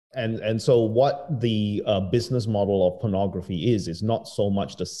And so what the business model of pornography is not so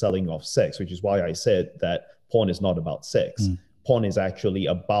much the selling of sex, which is why I said that porn is not about sex. Porn is actually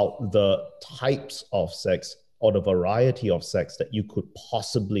about the types of sex or the variety of sex that you could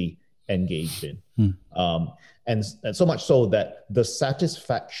possibly engage in. And so much so that the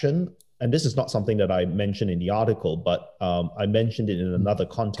satisfaction, and this is not something that I mentioned in the article, but I mentioned it in another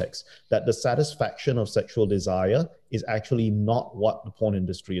context, that the satisfaction of sexual desire is actually not what the porn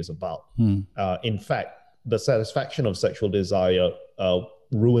industry is about. In fact, the satisfaction of sexual desire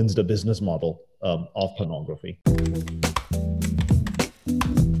ruins the business model of pornography.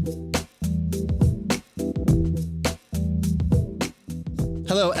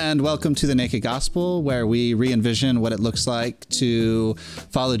 Hello and welcome to The Naked Gospel, where we re-envision what it looks like to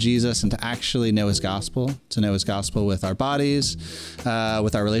follow Jesus and to actually know his gospel, with our bodies,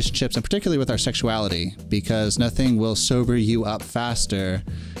 with our relationships, and particularly with our sexuality, because nothing will sober you up faster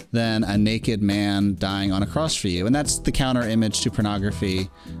than a naked man dying on a cross for you. And that's the counter image to pornography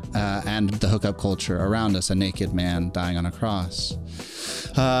and the hookup culture around us, a naked man dying on a cross.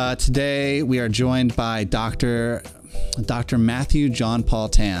 Today we are joined by Dr. Matthew John Paul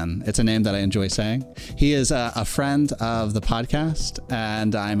Tan. It's a name that I enjoy saying. He is a friend of the podcast,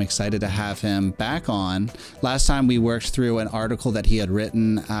 and I'm excited to have him back on. Last time we worked through an article that he had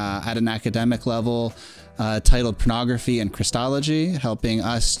written at an academic level titled Pornography and Christology, helping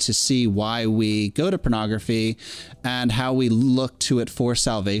us to see why we go to pornography and how we look to it for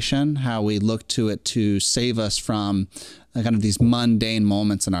salvation, how we look to it to save us from kind of these mundane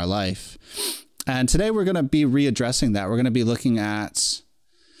moments in our life. And today we're going to be readdressing that. We're going to be looking at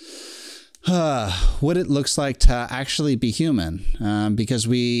what it looks like to actually be human, because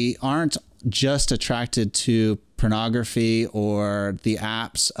we aren't just attracted to pornography or the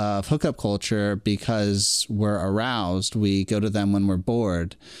apps of hookup culture because we're aroused. We go to them when we're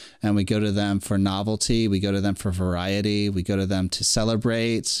bored, and we go to them for novelty. We go to them for variety. We go to them to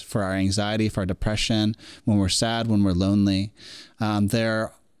celebrate, for our anxiety, for our depression, when we're sad, when we're lonely.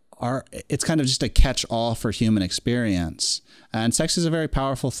 It's kind of just a catch-all for human experience. And sex is a very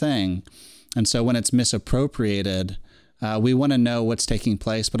powerful thing. And so when it's misappropriated, we want to know what's taking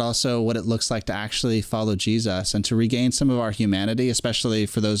place, but also what it looks like to actually follow Jesus and to regain some of our humanity, especially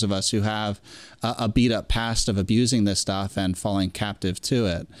for those of us who have a beat-up past of abusing this stuff and falling captive to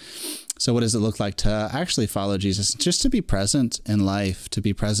it. So what does it look like to actually follow Jesus? Just to be present in life, to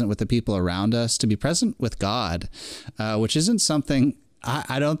be present with the people around us, to be present with God, which isn't something...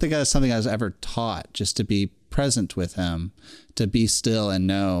 I don't think that's something I was ever taught, just to be present with him, to be still and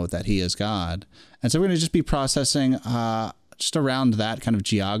know that he is God. And so we're going to just be processing just around that kind of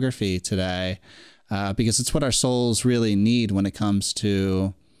geography today, because it's what our souls really need when it comes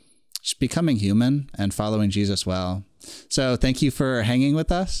to just becoming human and following Jesus well. So thank you for hanging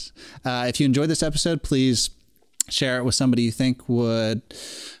with us. If you enjoyed this episode, please share it with somebody you think would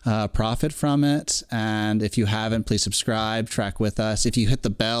profit from it. And if you haven't, please subscribe, track with us. If you hit the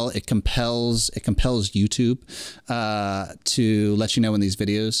bell, it compels YouTube to let you know when these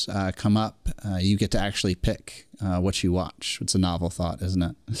videos come up. You get to actually pick what you watch. It's a novel thought, isn't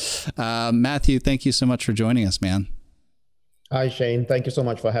it? Matthew, thank you so much for joining us, man. Hi, Shane. Thank you so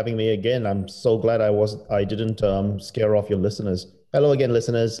much for having me again. I'm so glad I didn't scare off your listeners. Hello again,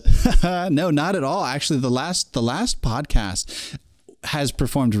 listeners. No, not at all. Actually, the last podcast has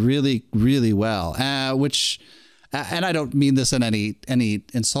performed really, really well, which, and I don't mean this in any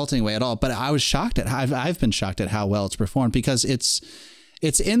insulting way at all, but I was shocked at I've been shocked at how well it's performed, because it's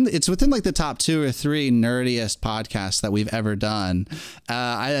within like the top 2 or 3 nerdiest podcasts that we've ever done.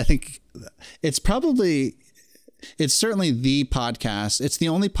 I think it's certainly the podcast. It's the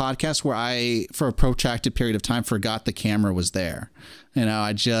only podcast where I, for a protracted period of time, forgot the camera was there. You know,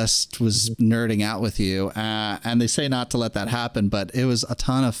 I just was nerding out with you. And they say not to let that happen, but it was a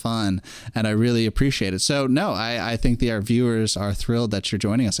ton of fun and I really appreciate it. So no, I think our viewers are thrilled that you're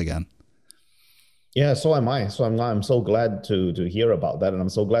joining us again. Yeah, so am I. I'm so glad to hear about that, and I'm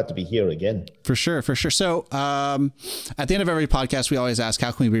so glad to be here again. For sure. So at the end of every podcast, we always ask,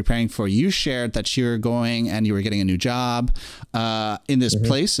 how can we be praying for you? You shared that you're going and you were getting a new job in this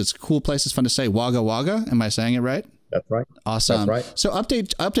place. It's a cool place. It's fun to say, Wagga Wagga. Am I saying it right? That's right. Awesome. That's right. So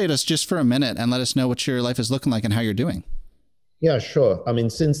update us just for a minute and let us know what your life is looking like and how you're doing. Yeah, sure. I mean,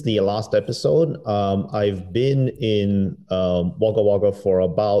 since the last episode, I've been in Wagga Wagga for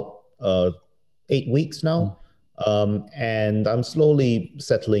about 8 weeks now. And I'm slowly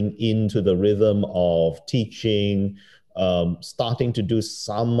settling into the rhythm of teaching, starting to do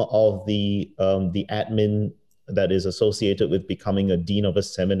some of the admin that is associated with becoming a dean of a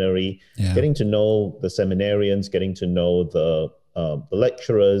seminary, getting to know the seminarians, getting to know the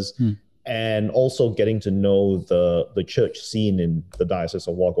lecturers, and also getting to know the church scene in the Diocese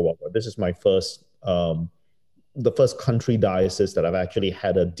of Wagga Wagga. This is my first, the first country diocese that I've actually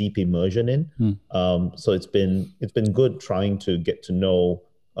had a deep immersion in. So it's been good trying to get to know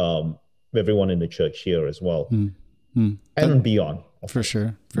everyone in the church here as well, and beyond. For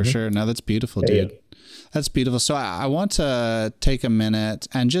sure. No, that's beautiful, dude. That's beautiful. So I want to take a minute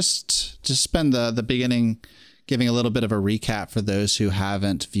and just spend the beginning giving a little bit of a recap for those who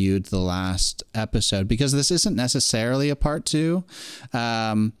haven't viewed the last episode, because this isn't necessarily a part 2.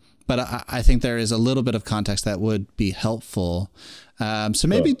 But I think there is a little bit of context that would be helpful. So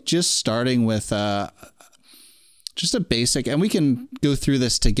maybe just starting with just a basic, and we can go through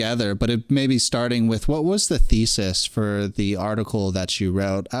this together, but it maybe starting with, what was the thesis for the article that you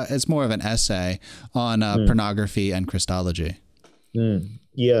wrote? It's more of an essay on pornography and Christology.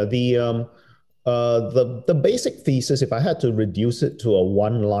 Yeah, the basic thesis, if I had to reduce it to a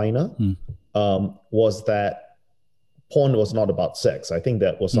one-liner, was that porn was not about sex. I think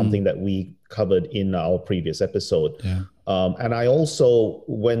that was something that we covered in our previous episode. And I also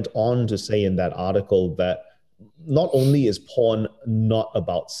went on to say in that article that not only is porn not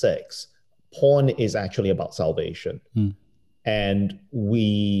about sex, porn is actually about salvation. And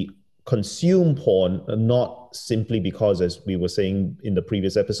we consume porn not simply because, as we were saying in the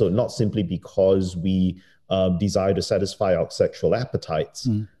previous episode, not simply because we desire to satisfy our sexual appetites,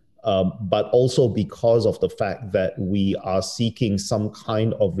 but also because of the fact that we are seeking some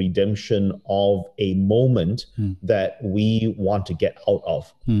kind of redemption of a moment that we want to get out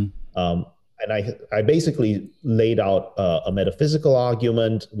of. And I basically laid out a metaphysical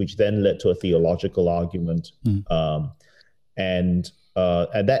argument, which then led to a theological argument. And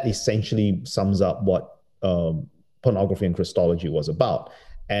that essentially sums up what pornography and Christology was about.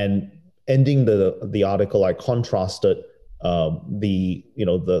 And ending the article, I contrasted the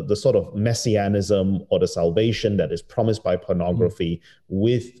sort of messianism or the salvation that is promised by pornography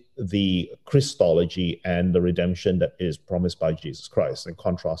with the Christology and the redemption that is promised by Jesus Christ, and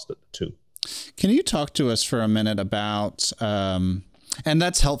contrasted the two. Can you talk to us for a minute about, and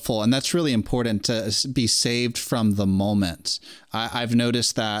that's helpful, and that's really important, to be saved from the moment. I've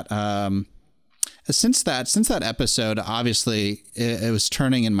noticed that since that episode, obviously it was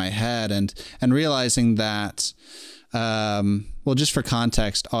turning in my head and realizing that, well, just for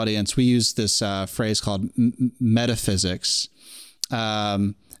context, audience, we use this phrase called metaphysics.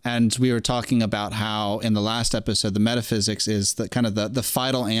 And we were talking about how in the last episode, the metaphysics is the kind of the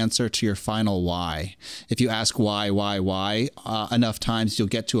final answer to your final why. If you ask why, enough times, you'll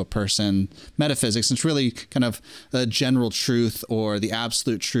get to a person. Metaphysics, it's really kind of the general truth or the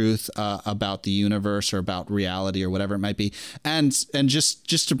absolute truth about the universe or about reality or whatever it might be. And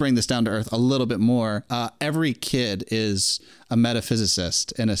just to bring this down to earth a little bit more, every kid is a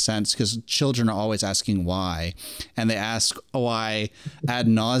metaphysicist in a sense, because children are always asking why, and they ask why ad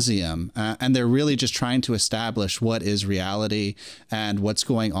nauseum, and they're really just trying to establish what is reality and what's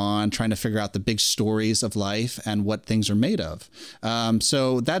going on, trying to figure out the big stories of life and what things are made of.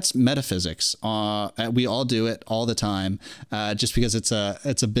 So that's metaphysics. We all do it all the time. Just because it's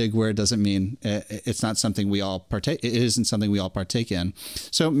a big word doesn't mean it's not something we all partake. It isn't something we all partake in.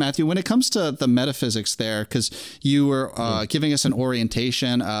 So Matthew, when it comes to the metaphysics there, because you were giving us an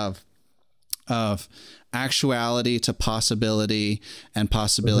orientation of actuality to possibility and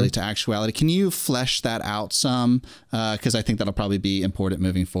possibility to actuality. Can you flesh that out some? Because I think that'll probably be important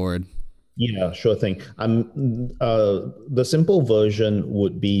moving forward. Yeah, sure thing. The simple version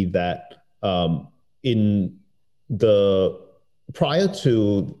would be that prior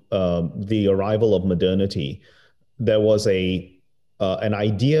to the arrival of modernity, there was an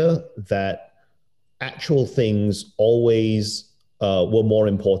idea that actual things always were more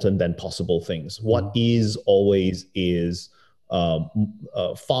important than possible things. What is always is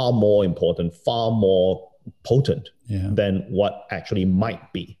far more important, far more potent than what actually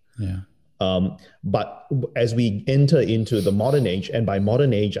might be. But as we enter into the modern age, and by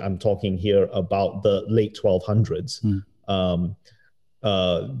modern age, I'm talking here about the late 1200s,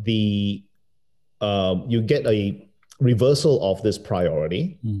 you get a reversal of this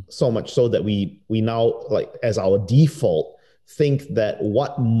priority, so much so that we now, like, as our default, think that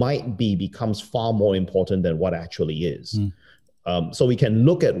what might be becomes far more important than what actually is. So we can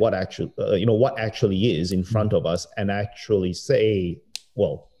look at what actually is in front of us and actually say,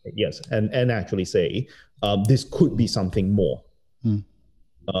 well, yes, and actually say, this could be something more.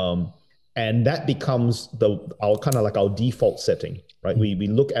 And that becomes our default setting, right? We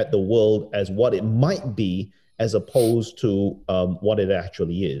look at the world as what it might be, as opposed to what it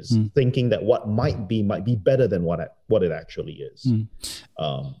actually is, thinking that what might be better than what it actually is.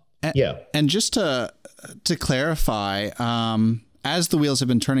 And just to clarify, as the wheels have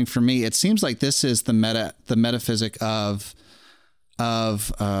been turning for me, it seems like this is the metaphysic of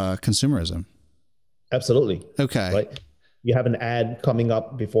consumerism. Absolutely. Okay. Right. You have an ad coming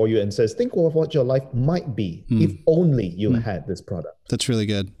up before you and says, think of what your life might be if only you had this product. That's really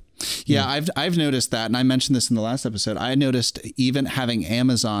good. Yeah, I've noticed that, and I mentioned this in the last episode. I noticed even having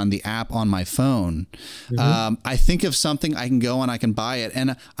Amazon, the app on my phone, I think of something, I can go and I can buy it.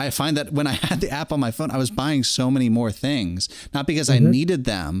 And I find that when I had the app on my phone, I was buying so many more things, not because I needed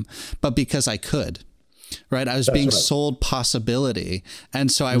them, but because I could. Right. I was being sold possibility.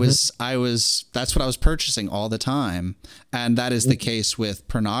 And so that's what I was purchasing all the time. And that is the case with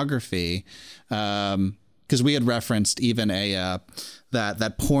pornography. Because we had referenced even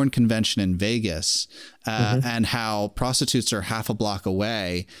that porn convention in Vegas and how prostitutes are half a block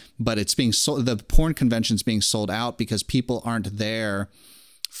away, but it's being sold. The porn convention's being sold out because people aren't there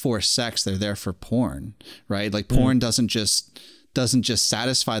for sex. They're there for porn. Right. Like porn doesn't just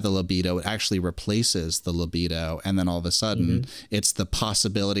satisfy the libido, it actually replaces the libido. And then all of a sudden it's the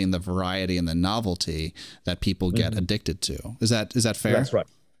possibility and the variety and the novelty that people get addicted to. Is that fair? That's right.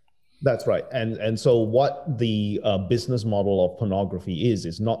 That's right. And so what the business model of pornography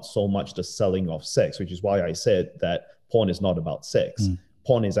is not so much the selling of sex, which is why I said that porn is not about sex.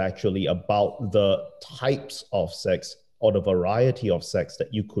 Porn is actually about the types of sex or the variety of sex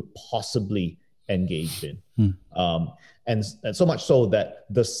that you could possibly engage in. And so much so that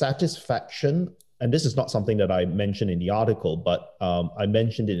the satisfaction, and this is not something that I mentioned in the article, but I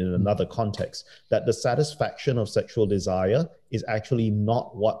mentioned it in another context, that the satisfaction of sexual desire is actually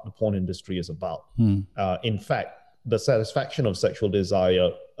not what the porn industry is about. In fact, the satisfaction of sexual desire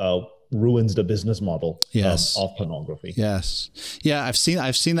ruins the business model of pornography. Yes. Yeah, I've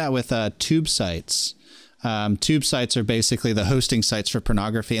seen that with tube sites. Tube sites are basically the hosting sites for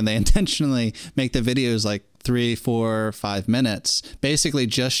pornography, and they intentionally make the videos like 3, 4, 5 minutes, basically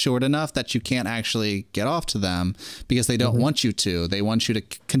just short enough that you can't actually get off to them because they don't want you to. They want you to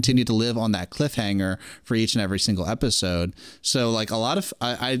continue to live on that cliffhanger for each and every single episode. So like a lot of,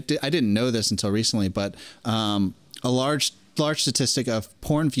 I didn't know this until recently, but a large statistic of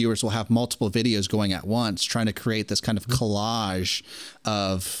porn viewers will have multiple videos going at once, trying to create this kind of collage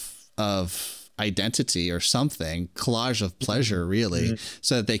of identity or something, collage of pleasure, really,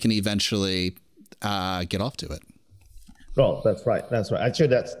 so that they can eventually get off to it. Well, that's right. That's right. Actually,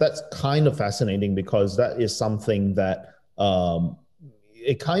 that's kind of fascinating because that is something that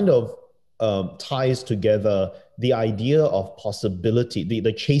it kind of ties together the idea of possibility,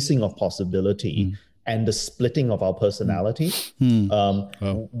 the chasing of possibility, and the splitting of our personality.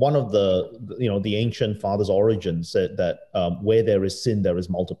 One of the ancient fathers, Origen, said that where there is sin, there is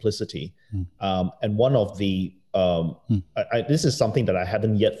multiplicity. And one of the this is something that I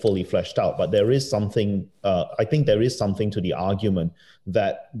haven't yet fully fleshed out, but there is something, I think there is something to the argument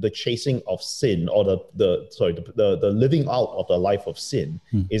that the chasing of sin, or the living out of the life of sin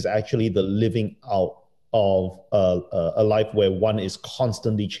is actually the living out of a life where one is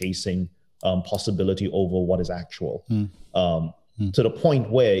constantly chasing possibility over what is actual. To the point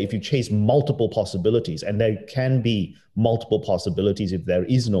where if you chase multiple possibilities, and there can be multiple possibilities if there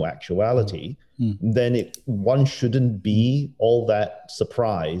is no actuality, then one shouldn't be all that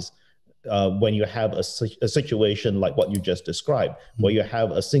surprised when you have a situation like what you just described, where you have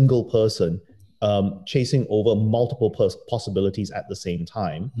a single person chasing over multiple possibilities at the same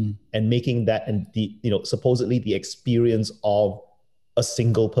time, and making that supposedly the experience of a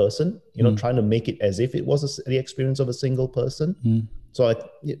single person, trying to make it as if it was the experience of a single person. So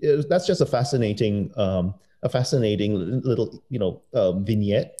that's just a fascinating little,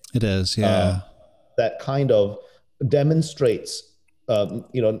 vignette. It is, yeah. That kind of demonstrates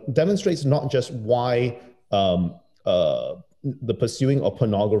not just why the pursuing of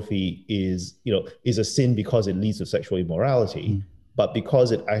pornography is a sin because it leads to sexual immorality, but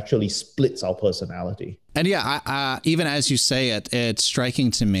because it actually splits our personality. And yeah, even as you say it, it's striking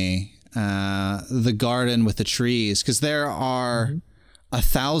to me, the garden with the trees, because there are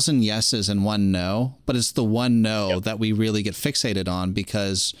 1,000 yeses and one no, but it's the one no that we really get fixated on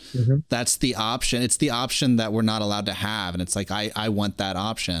because that's the option. It's the option that we're not allowed to have. And it's like, I want that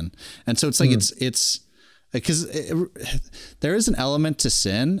option. And so it's like, it's because there is an element to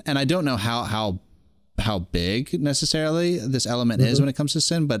sin, and I don't know how big necessarily this element is when it comes to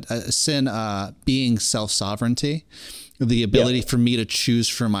sin, but sin being self-sovereignty, the ability for me to choose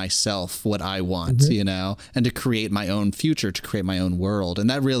for myself what I want, and to create my own future, to create my own world. And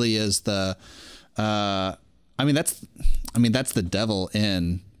that really is I that's the devil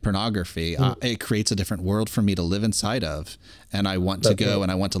in pornography. It creates a different world for me to live inside of, and I want to go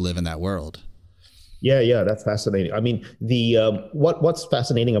and I want to live in that world. Yeah, that's fascinating. I mean, the what's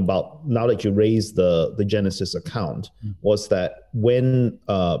fascinating about, now that you raised the Genesis account, was that when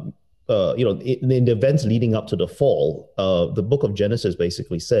in the events leading up to the fall, the book of Genesis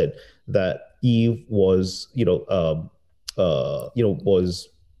basically said that Eve was,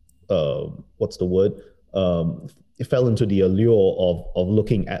 what's the word? It fell into the allure of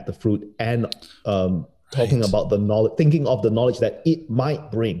looking at the fruit and talking about the knowledge, thinking of the knowledge that it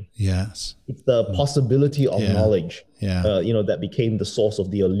might bring. Yes. It's the possibility of knowledge, that became the source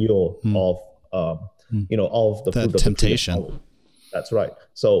of the allure of the fruit of temptation. The tree of knowledge. That's right.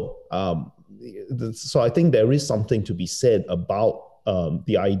 So, so I think there is something to be said about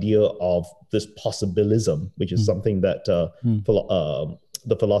the idea of this possibilism, which is something that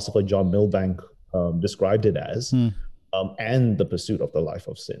the philosopher John Milbank described it as, and the pursuit of the life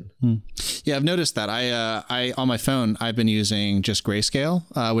of sin. Yeah, I've noticed that. I on my phone, I've been using just grayscale,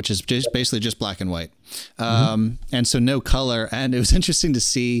 which is basically just black and white. And so no color. And it was interesting to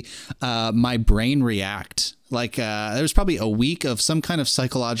see my brain react. Like there was probably a week of some kind of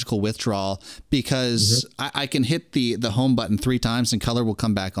psychological withdrawal, because I can hit the home button 3 times and color will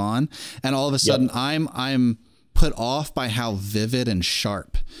come back on. And all of a sudden I'm put off by how vivid and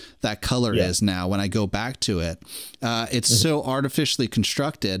sharp that color is now when I go back to it. It's so artificially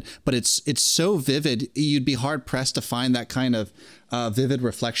constructed, but it's so vivid. You'd be hard pressed to find that kind of vivid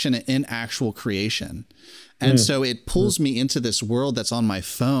reflection in actual creation. And so it pulls me into this world that's on my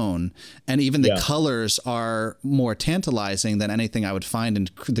phone, and even the colors are more tantalizing than anything I would find in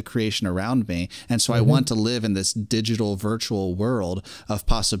the creation around me. And so I want to live in this digital virtual world of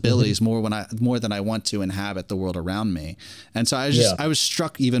possibilities more than I want to inhabit the world around me. And so I was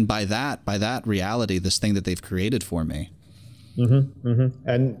struck even by that reality, this thing that they've created for me. And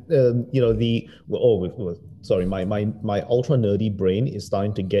sorry, my ultra nerdy brain is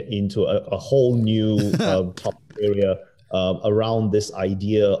starting to get into a whole new topic area around this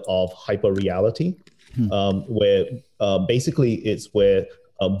idea of hyper reality, where basically it's where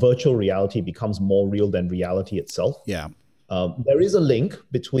virtual reality becomes more real than reality itself. There is a link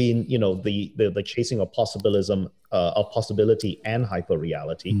between the chasing of possibility and hyper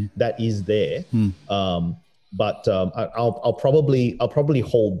reality that is there. But I'll probably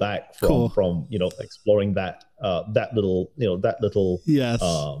hold back from exploring that little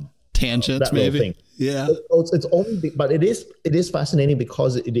tangent, that maybe thing. It's only, but it is fascinating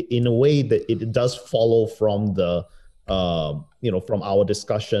because in a way that it does follow from the from our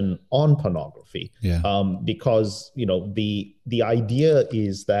discussion on pornography. Because the idea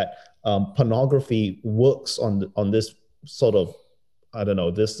is that pornography works on this sort of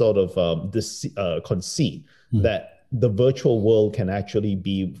conceit that the virtual world can actually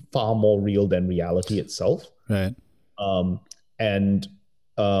be far more real than reality itself. Right. And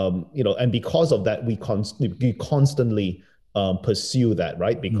because of that, we constantly pursue that,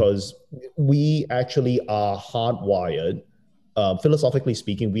 right? Because we actually are hardwired, philosophically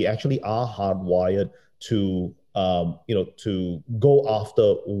speaking, we actually are hardwired to go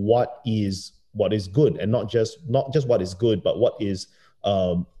after what is good, and not just what is good, but what is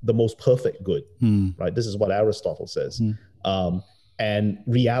the most perfect good, right? This is what Aristotle says. And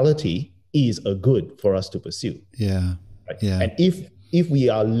reality is a good for us to pursue. Right? And if we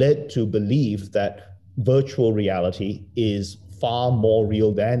are led to believe that virtual reality is far more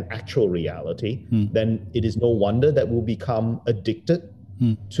real than actual reality, then it is no wonder that we'll become addicted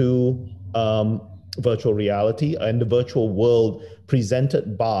to virtual reality and the virtual world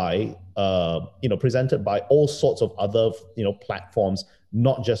presented by all sorts of other platforms,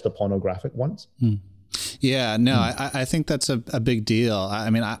 not just the pornographic ones. I think that's a big deal. I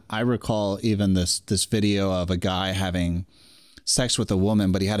mean, I recall even this video of a guy having sex with a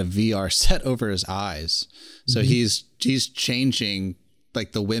woman, but he had a VR set over his eyes. So he's changing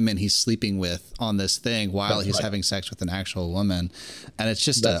like the women he's sleeping with on this thing while he's having sex with an actual woman. And it's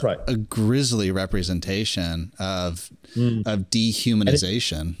just a grisly representation of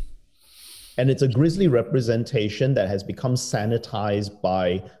dehumanization. And it's a grisly representation that has become sanitized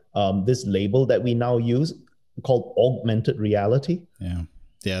by this label that we now use called augmented reality.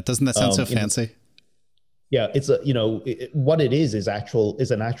 Doesn't that sound so fancy? It's what it is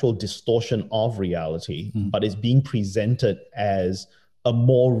an actual distortion of reality, but it's being presented as a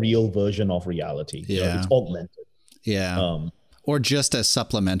more real version of reality. It's augmented. Or just as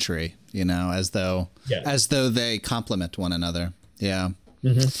supplementary, as though they complement one another. I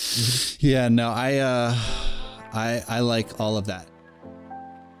like all of that.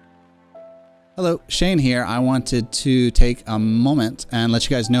 Hello, Shane here. I wanted to take a moment and let you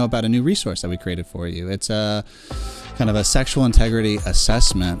guys know about a new resource that we created for you. It's a kind of a sexual integrity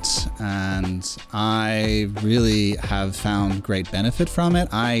assessment, and I really have found great benefit from it.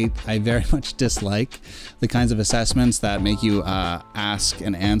 I very much dislike the kinds of assessments that make you ask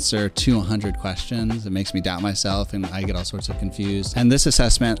and answer 200 questions. It makes me doubt myself and I get all sorts of confused. And this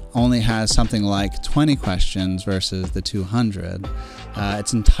assessment only has something like 20 questions versus the 200.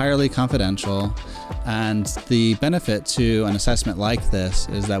 It's entirely confidential, and the benefit to an assessment like this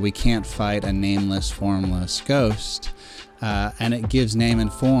is that we can't fight a nameless, formless ghost, and it gives name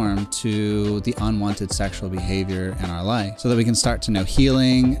and form to the unwanted sexual behavior in our life so that we can start to know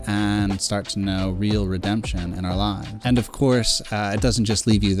healing and start to know real redemption in our lives. And of course, it doesn't just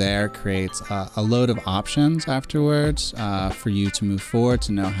leave you there, it creates a load of options afterwards for you to move forward,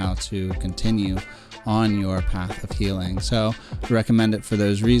 to know how to continue on your path of healing. So I recommend it for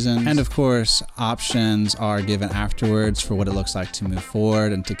those reasons. And of course, options are given afterwards for what it looks like to move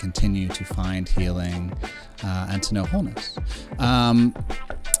forward and to continue to find healing and to know wholeness.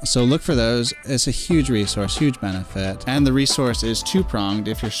 So look for those. It's a huge resource, huge benefit. And the resource is two-pronged.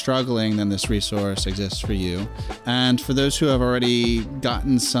 If you're struggling, then this resource exists for you. And for those who have already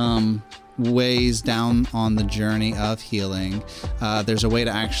gotten some ways down on the journey of healing, there's a way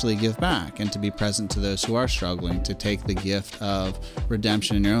to actually give back and to be present to those who are struggling, to take the gift of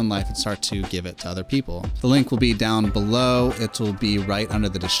redemption in your own life and start to give it to other people. The link will be down below. It will be right under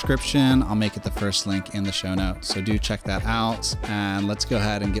the description. I'll make it the first link in the show notes. So do check that out, and let's go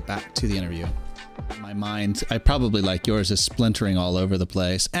ahead and get back to the interview. My mind, I probably like yours, is splintering all over the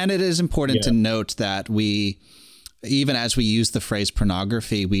place. And it is important to note that we, even as we use the phrase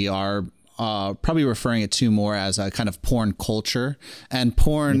pornography, we are probably referring it to more as a kind of porn culture, and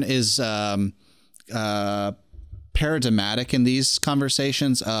porn is paradigmatic in these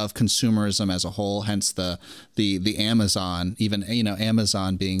conversations of consumerism as a whole. Hence the Amazon, even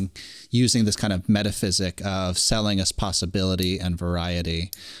Amazon using this kind of metaphysic of selling us possibility and variety.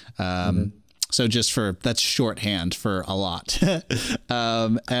 So that's shorthand for a lot.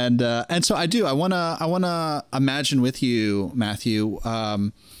 And so I wanna imagine with you, Matthew.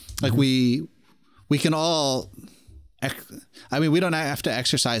 Like we can all, we don't have to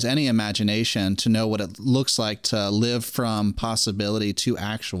exercise any imagination to know what it looks like to live from possibility to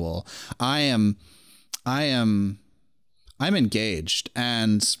actual. I'm engaged,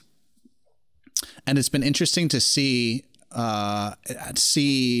 and it's been interesting to see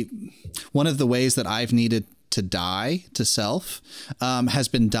one of the ways that I've needed to die to self has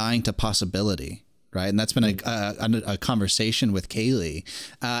been dying to possibility. Right. And that's been a conversation with Kaylee.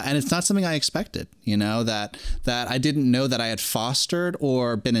 And it's not something I expected, that I didn't know that I had fostered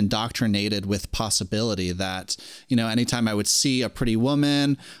or been indoctrinated with possibility, that, anytime I would see a pretty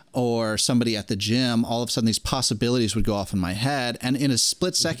woman or somebody at the gym, all of a sudden these possibilities would go off in my head. And in a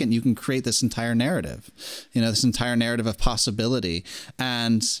split second, you can create this entire narrative, this entire narrative of possibility.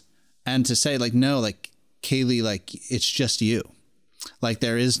 And to say no, Kaylee, it's just you. Like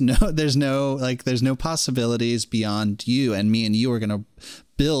there's no possibilities beyond you, and me and you are going to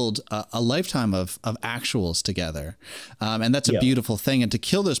build a lifetime of actuals together. And that's a beautiful thing. And to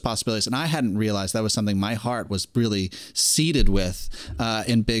kill those possibilities. And I hadn't realized that was something my heart was really seeded with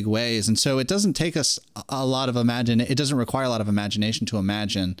in big ways. And so it doesn't take us a lot of it doesn't require a lot of imagination to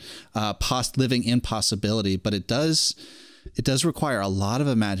imagine living in possibility, but it does require a lot of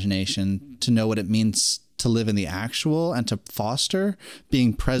imaation to know what it means to live in the actual and to foster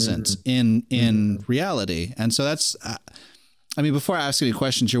being present in reality. And so that's, before I ask any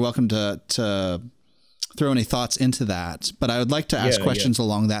questions, you're welcome to throw any thoughts into that, but I would like to ask questions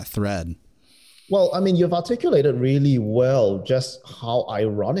along that thread. Well, you've articulated really well just how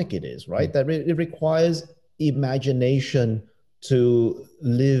ironic it is, right? That it requires imagination to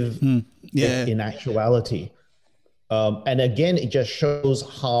live in actuality. And again, it just shows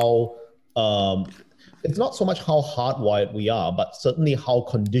how, it's not so much how hardwired we are, but certainly how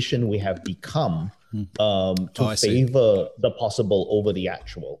conditioned we have become to favor the possible over the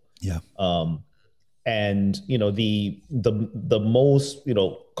actual. Yeah. And the most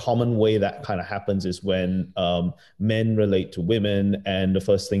common way that kind of happens is when men relate to women, and the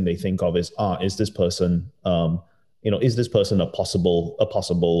first thing they think of is is this person a possible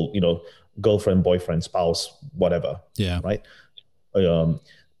girlfriend, boyfriend, spouse, whatever. Yeah. Right.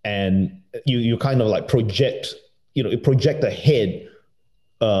 And you kind of project ahead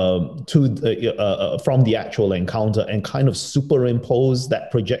from the actual encounter and kind of superimpose that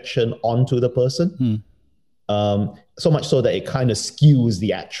projection onto the person. So much so that it kind of skews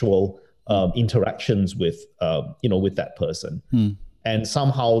the actual interactions with that person. And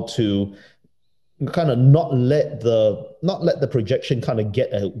somehow to kind of not let the projection kind of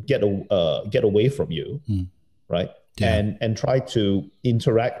get away from you, right? Yeah. And try to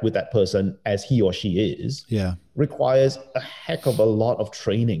interact with that person as he or she is. Yeah. Requires a heck of a lot of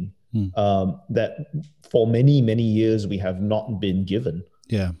training that for many, many years we have not been given.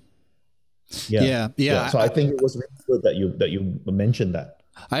 Yeah. So I think it was really good that you mentioned that.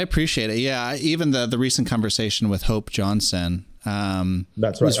 I appreciate it. Yeah. Even the recent conversation with Hope Johnson.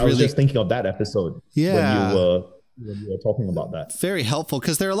 That's right. I was just thinking of that episode. Yeah. When you were talking about that. Very helpful,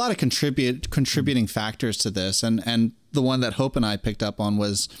 because there are a lot of contributing factors to this. And the one that Hope and I picked up on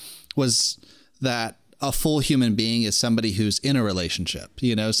was that a full human being is somebody who's in a relationship,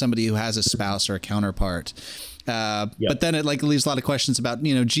 somebody who has a spouse or a counterpart. But then it leaves a lot of questions about,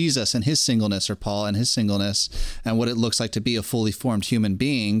 Jesus and his singleness, or Paul and his singleness, and what it looks like to be a fully formed human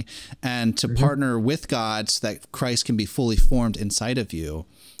being, and to partner with God so that Christ can be fully formed inside of you.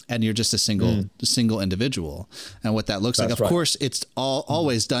 And you're just a single individual, and what that looks like. Of course, it's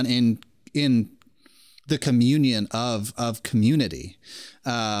always done in the communion of community.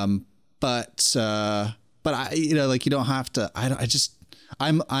 But I, you don't have to.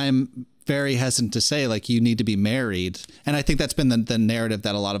 I'm very hesitant to say you need to be married, and I think that's been the narrative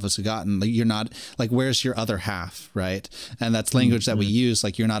that a lot of us have gotten. You're not where's your other half, right? And that's language that we use.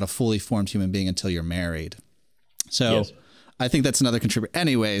 You're not a fully formed human being until you're married. So. Yes. I think that's another contributor.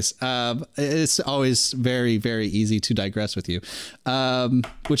 Anyways, it's always very, very easy to digress with you,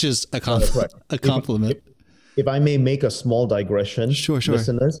 which is a compliment. If I may make a small digression, sure.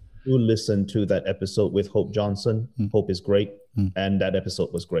 Listeners, do listen to that episode with Hope Johnson. Hope is great, and that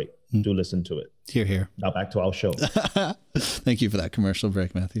episode was great. Do listen to it. Hear, hear. Now back to our show. Thank you for that commercial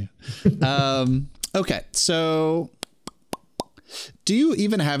break, Matthew. Okay, so do you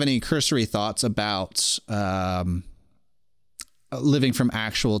even have any cursory thoughts about living from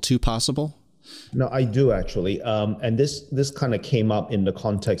actual to possible? No, I do actually. And this kind of came up in the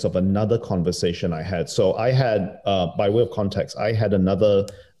context of another conversation I had. So I had, by way of context, I had another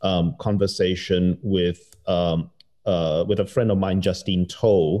conversation with a friend of mine, Justine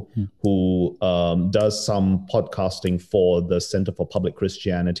Toh, who does some podcasting for the Center for Public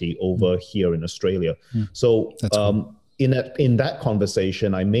Christianity over here in Australia. So cool. in that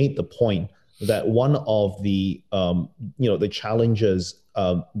conversation, I made the point that one of the the challenges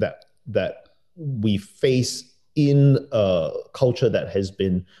that we face in a culture that has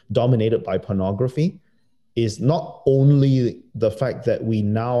been dominated by pornography is not only the fact that we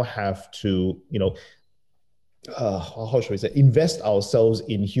now have to how should we say, invest ourselves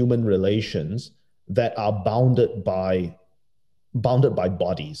in human relations that are bounded by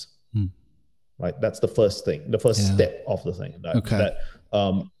bodies, right? That's the first thing, the first step of the thing. That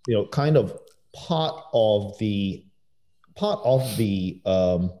kind of part of the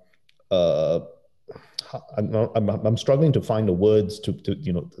I'm struggling to find the words to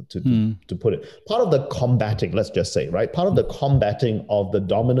put it. Part of the combating, let's just say, right? Part of the combating of the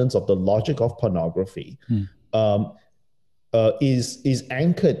dominance of the logic of pornography is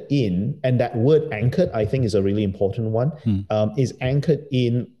anchored in, and that word anchored, I think, is a really important one, is anchored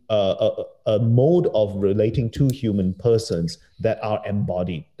in a mode of relating to human persons that are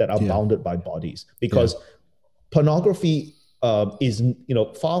embodied, that are bounded by bodies. Because pornography is,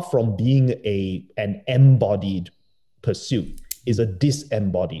 far from being an embodied pursuit, is a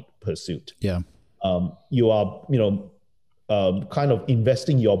disembodied pursuit. You are, kind of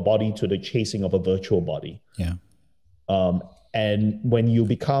investing your body to the chasing of a virtual body. And when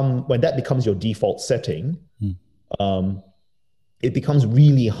that becomes your default setting, it becomes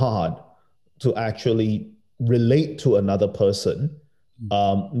really hard to actually relate to another person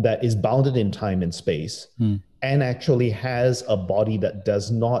that is bounded in time and space, and actually has a body that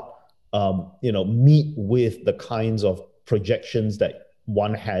does not, meet with the kinds of projections that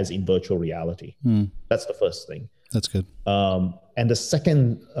one has in virtual reality. That's the first thing. That's good. And the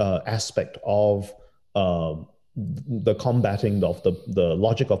second aspect of the combating of the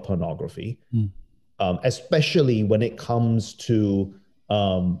logic of pornography, especially when it comes to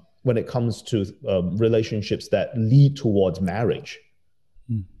relationships that lead towards marriage,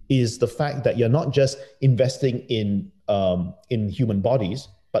 is the fact that you're not just investing in human bodies,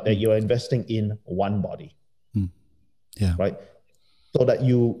 but that you're investing in one body, right? So that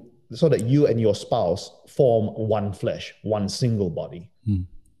you and your spouse form one flesh, one single body,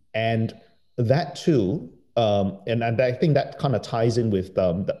 and that too. And I think that kind of ties in with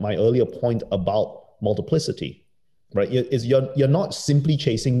my earlier point about multiplicity, right? You're not simply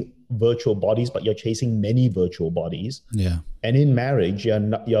chasing virtual bodies, but you're chasing many virtual bodies. And in marriage,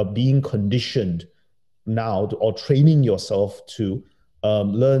 you're being conditioned now or training yourself to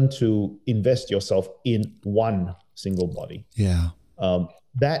learn to invest yourself in one single body. Yeah.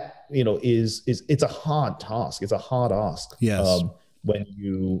 That, it's a hard task. It's a hard ask. Yes. When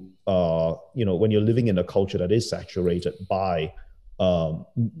you when you're living in a culture that is saturated by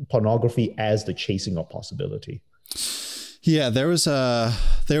pornography as the chasing of possibility. Yeah, there was a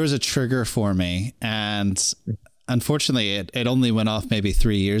trigger for me, and unfortunately it only went off maybe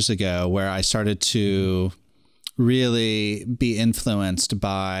 3 years ago, where I started to really be influenced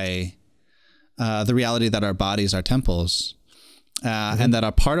by the reality that our bodies are temples, and that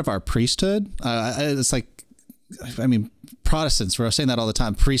a part of our priesthood, it's like, I mean, Protestants, we're saying that all the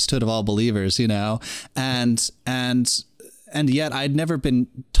time, priesthood of all believers, and yet I'd never been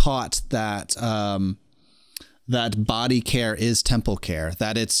taught that that body care is temple care,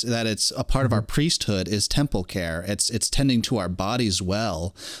 that it's a part of our priesthood is temple care. It's tending to our bodies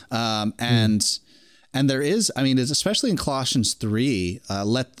well. And there is, I mean, especially in Colossians 3,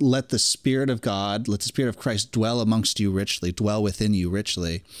 let the Spirit of God, let the Spirit of Christ dwell amongst you richly, dwell within you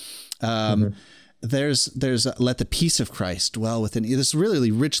richly. There's let the peace of Christ dwell within you. This is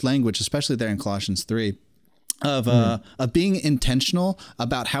really rich language, especially there in Colossians 3, of being intentional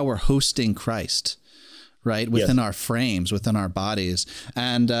about how we're hosting Christ, right, within our frames, within our bodies,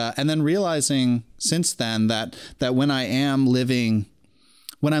 and then realizing since then that when I'm living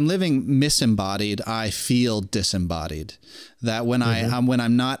misembodied, I feel disembodied. That when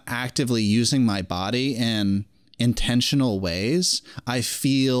I'm not actively using my body in intentional ways, I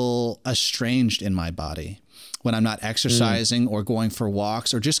feel estranged in my body. When I'm not exercising or going for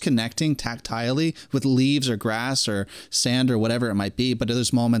walks or just connecting tactilely with leaves or grass or sand or whatever it might be. But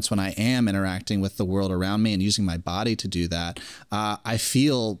there's moments when I am interacting with the world around me and using my body to do that, I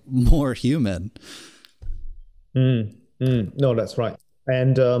feel more human. No, that's right.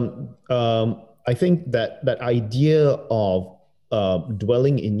 And I think that idea of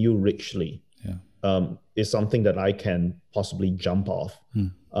dwelling in you richly is something that I can possibly jump off.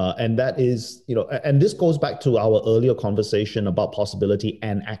 And that is, and this goes back to our earlier conversation about possibility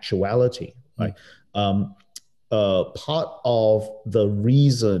and actuality, right? Part of the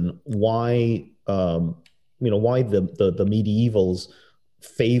reason why, why the medievals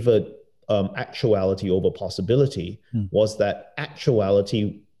favored actuality over possibility was that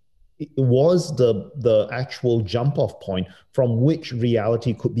actuality was the actual jump off point from which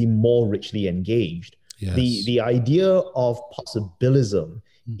reality could be more richly engaged. Yes. The idea of possibilism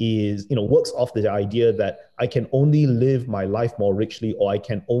is, works off the idea that I can only live my life more richly, or I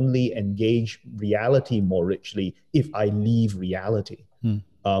can only engage reality more richly if I leave reality.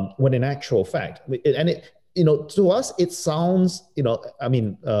 When in actual fact, to us, it sounds,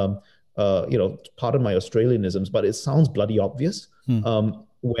 pardon my Australianisms, but it sounds bloody obvious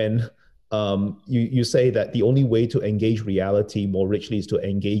when you say that the only way to engage reality more richly is to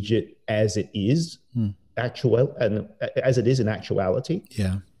engage it as it is, as it is in actuality.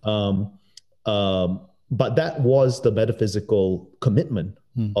 Yeah. But that was the metaphysical commitment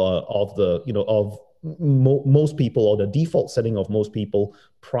of most people, or the default setting of most people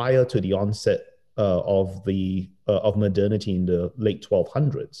prior to the onset of modernity in the late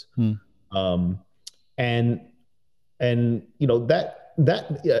 1200s.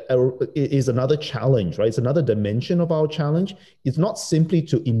 That is another challenge, right? It's another dimension of our challenge. It's not simply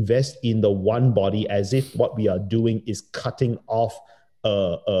to invest in the one body as if what we are doing is cutting off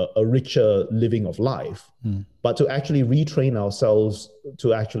a richer living of life, but to actually retrain ourselves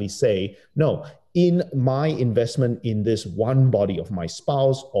to actually say, no, in my investment in this one body of my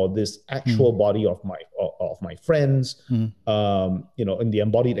spouse, or this actual body of my friends, in the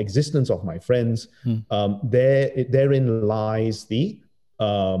embodied existence of my friends, therein lies the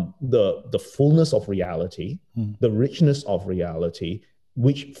fullness of reality, the richness of reality,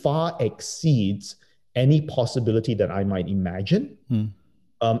 which far exceeds any possibility that I might imagine.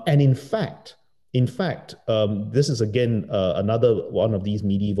 And in fact, this is again another one of these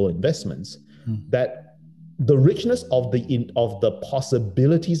medieval investments, that the richness of the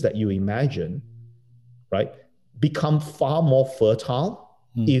possibilities that you imagine, right, become far more fertile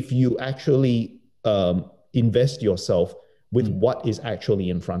if you actually invest yourself with what is actually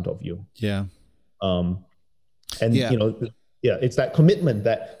in front of you. Yeah. It's that commitment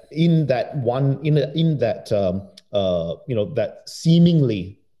that that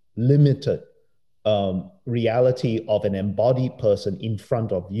seemingly limited reality of an embodied person in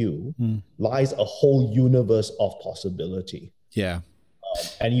front of you lies a whole universe of possibility. Yeah.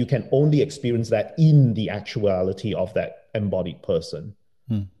 And you can only experience that in the actuality of that embodied person.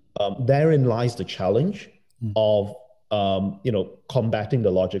 Therein lies the challenge of combating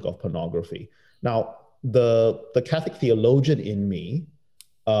the logic of pornography. Now, the Catholic theologian in me,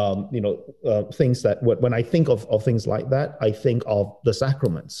 things that when I think of things like that, I think of the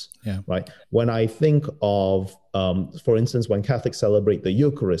sacraments, right? When I think of, for instance, when Catholics celebrate the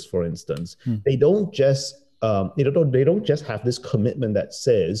Eucharist, for instance, they don't just have this commitment that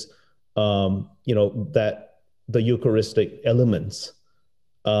says, that the Eucharistic elements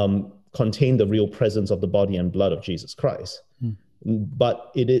contain the real presence of the body and blood of Jesus Christ.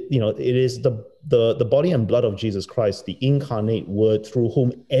 But it is the body and blood of Jesus Christ, the incarnate Word through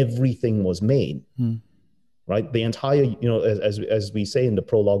whom everything was made, right? The entire, as we say in the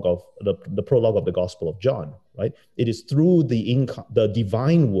prologue of the Gospel of John, right? It is through the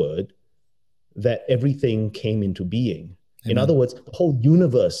divine Word that everything came into being. Amen. In other words, the whole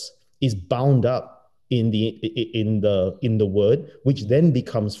universe is bound up in the Word, which then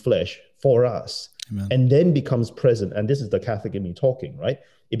becomes flesh for us. Amen. And then becomes present, and this is the Catholic in me talking, right?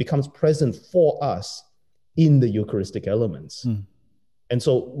 It becomes present for us in the Eucharistic elements. And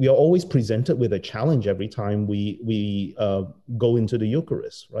so we are always presented with a challenge every time we go into the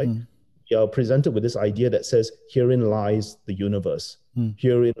Eucharist, right? We are presented with this idea that says, herein lies the universe.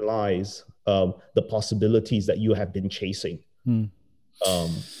 Herein lies the possibilities that you have been chasing.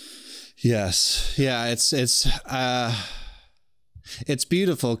 Yes. Yeah, it's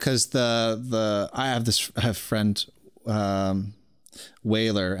beautiful because I have a friend,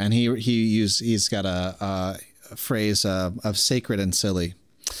 Whaler, and he's got a phrase of sacred and silly.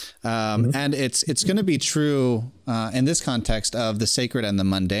 And it's going to be true in this context of the sacred and the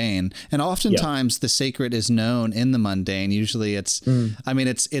mundane. And oftentimes the sacred is known in the mundane. Usually it's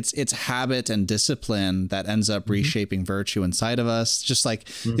habit and discipline that ends up reshaping virtue inside of us. Just like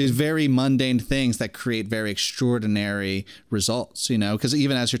these very mundane things that create very extraordinary results, because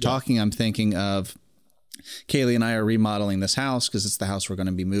even as you're talking, I'm thinking of Kaylee and I are remodeling this house because it's the house we're going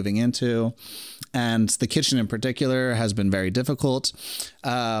to be moving into. And the kitchen in particular has been very difficult.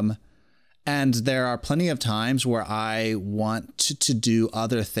 And there are plenty of times where I want to do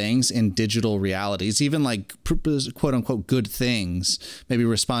other things in digital realities, even like quote unquote good things, maybe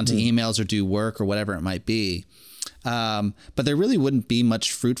respond to emails or do work or whatever it might be. But there really wouldn't be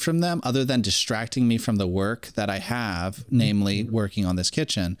much fruit from them other than distracting me from the work that I have, namely working on this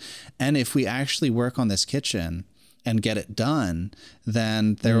kitchen. And if we actually work on this kitchen and get it done,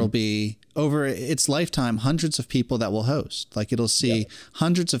 then there will be over its lifetime hundreds of people that will host. Like it'll see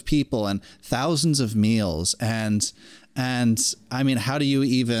hundreds of people and thousands of meals. And I mean, how do you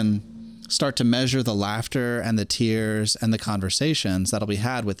even start to measure the laughter and the tears and the conversations that'll be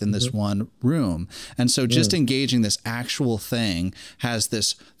had within this one room? And so just engaging this actual thing has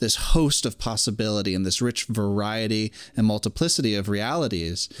this host of possibility and this rich variety and multiplicity of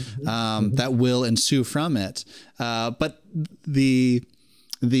realities that will ensue from it. But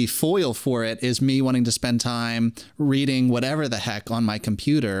the foil for it is me wanting to spend time reading whatever the heck on my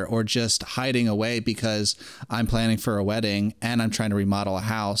computer, or just hiding away because I'm planning for a wedding and I'm trying to remodel a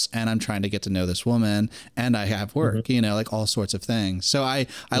house and I'm trying to get to know this woman and I have work, like all sorts of things. So I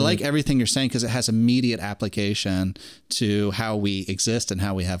like everything you're saying because it has immediate application to how we exist and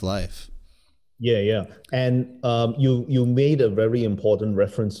how we have life. Yeah. And you made a very important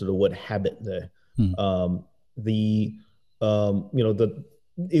reference to the word habit there.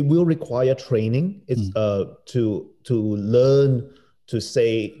 It will require training. It's to learn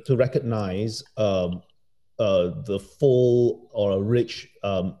to recognize the full or a rich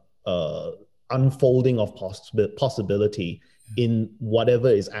unfolding of possibility in whatever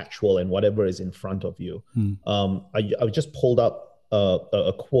is actual and whatever is in front of you. I just pulled up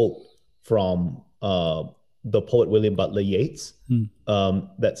a quote from the poet William Butler Yeats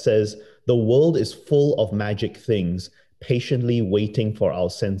that says, "The world is full of magic things, patiently waiting for our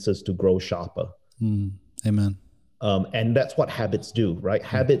senses to grow sharper." Amen. And that's what habits do, right?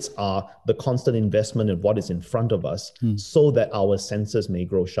 Habits are the constant investment in what is in front of us so that our senses may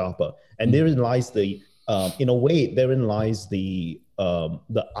grow sharper. And therein lies therein lies the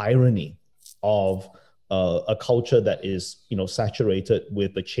irony of a culture that is, saturated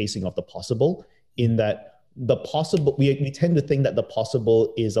with the chasing of the possible, in that the possible, we tend to think that the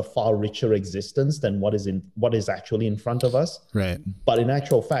possible is a far richer existence than what is actually in front of us. Right. But in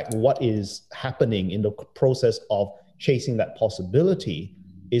actual fact, what is happening in the process of chasing that possibility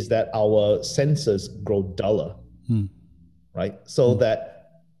is that our senses grow duller, right? So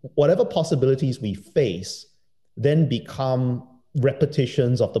that whatever possibilities we face then become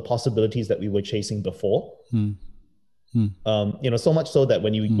repetitions of the possibilities that we were chasing before. So much so that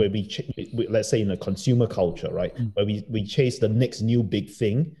when we let's say in a consumer culture, right, where we chase the next new big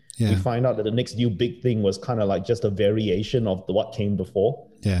thing, we find out that the next new big thing was kind of like just a variation of what came before.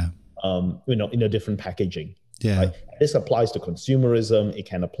 in a different packaging. Yeah. Right? This applies to consumerism. It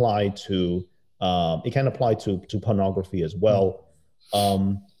can apply to pornography as well.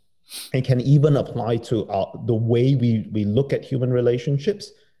 It can even apply to the way we look at human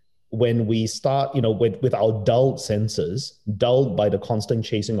relationships. When we start, with our dulled senses, dulled by the constant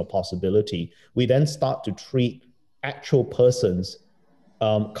chasing of possibility, we then start to treat actual persons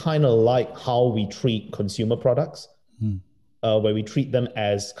kind of like how we treat consumer products, where we treat them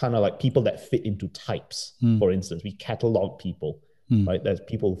as kind of like people that fit into types. For instance, we catalog people, right? That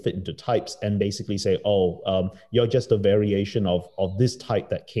people fit into types and basically say, you're just a variation of this type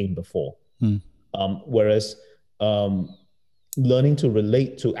that came before. Whereas learning to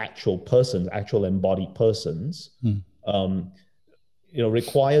relate to actual persons, actual embodied persons,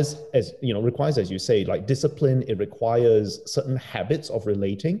 requires, as you say, like discipline. It requires certain habits of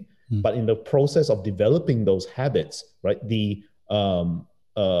relating, but in the process of developing those habits, right?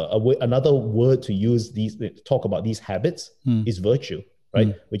 Another word to use talk about these habits is virtue,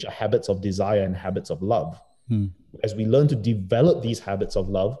 right? Which are habits of desire and habits of love. As we learn to develop these habits of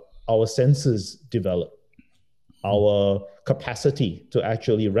love, our senses develop. Our capacity to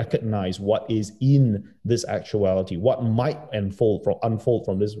actually recognize what is in this actuality, what might unfold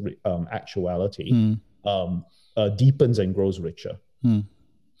from this actuality, deepens and grows richer.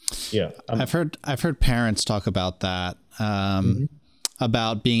 Yeah, I've heard parents talk about that,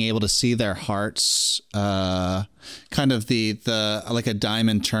 about being able to see their hearts, kind of the like a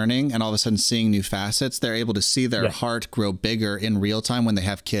diamond turning, and all of a sudden seeing new facets. They're able to see their heart grow bigger in real time when they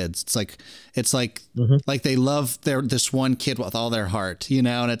have kids. It's like they love this one kid with all their heart,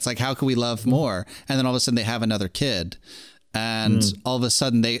 and it's like, how can we love more? And then all of a sudden they have another kid, and all of a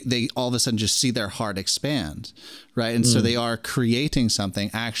sudden they all of a sudden just see their heart expand, right? And so they are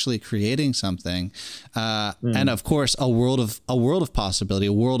actually creating something, and of course a world of possibility,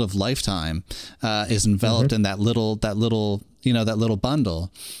 a world of lifetime is enveloped in that little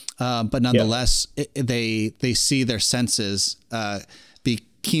bundle, but nonetheless they see their senses be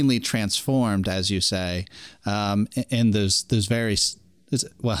keenly transformed, as you say, in those very. It's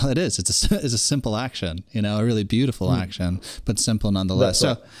a simple action, a really beautiful action, but simple nonetheless.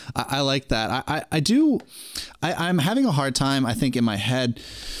 Right. So I like that. I'm having a hard time, I think, in my head,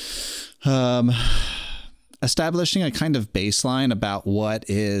 establishing a kind of baseline about what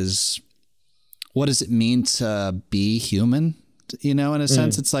does it mean to be human? In a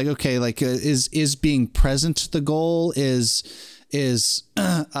sense, it's like, okay, like is being present the goal? Is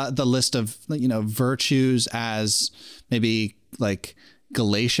the list of virtues as maybe like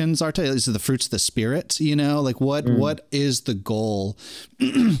Galatians are these are the fruits of the Spirit, like what is the goal?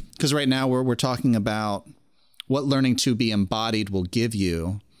 Because right now we're talking about what learning to be embodied will give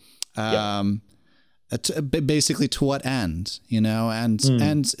you, basically to what end,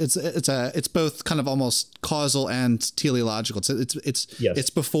 and it's both kind of almost causal and teleological. It's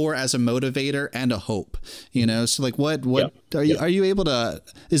before as a motivator and a hope, so like what are you able to,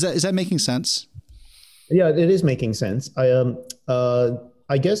 is that making sense? Yeah, it is making sense.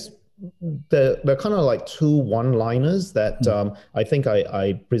 I guess they're kind of like two one-liners that I think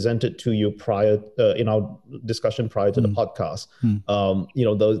I presented to you prior in our discussion prior to the podcast.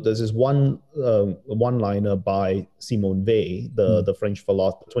 There's this one-liner by Simone Weil, the French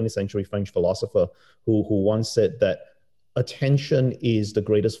 20th century French philosopher, who once said that attention is the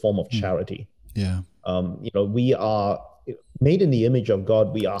greatest form of charity. Yeah. We are made in the image of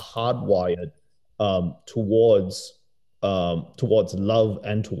God. We are hardwired towards love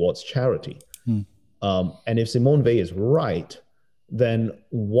and towards charity. And if Simone Weil is right, then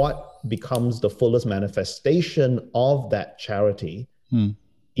what becomes the fullest manifestation of that charity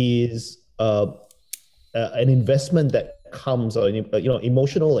is an investment that comes,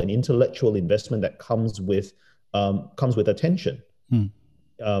 emotional and intellectual investment that comes with attention.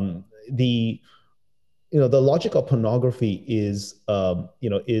 The logic of pornography is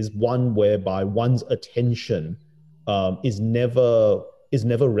one whereby one's attention is never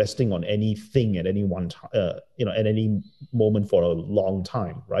resting on anything at any one time, at any moment for a long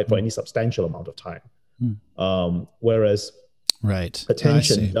time, right? For any substantial amount of time. Whereas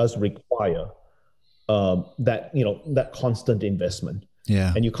attention does require that constant investment.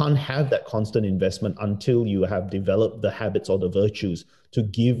 Yeah. And you can't have that constant investment until you have developed the habits or the virtues to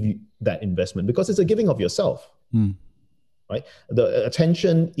give you that investment, because it's a giving of yourself. Right? The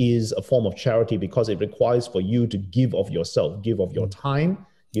attention is a form of charity because it requires for you to give of yourself, give of your time,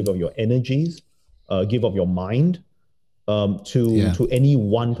 give of your energies, give of your mind to any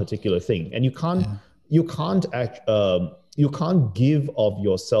one particular thing. And you can't give of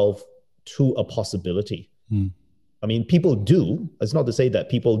yourself to a possibility. I mean, people do. It's not to say that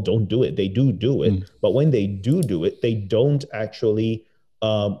people don't do it. They do it. But when they do it, they don't actually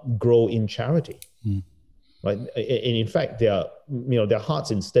grow in charity, right? And in fact, their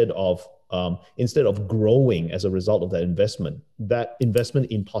hearts, instead of growing as a result of that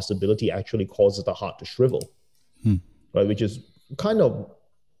investment in possibility actually causes the heart to shrivel, right? Which is kind of,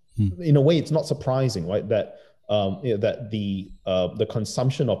 in a way, it's not surprising, right? That that the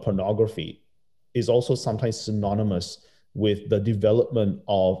consumption of pornography is also sometimes synonymous with the development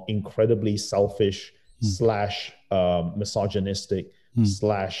of incredibly selfish slash misogynistic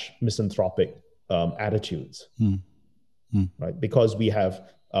slash misanthropic attitudes, right? Because we have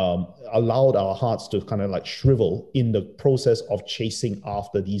allowed our hearts to kind of like shrivel in the process of chasing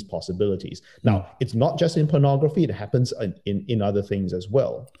after these possibilities. Now, it's not just in pornography; it happens in other things as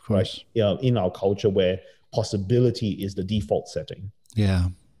well, right? In our culture, where possibility is the default setting. Yeah.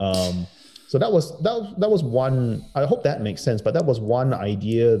 So that was one. I hope that makes sense. But that was one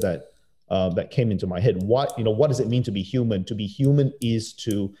idea that came into my head. What does it mean to be human? To be human is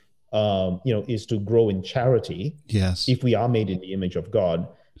to grow in charity. Yes. If we are made in the image of God,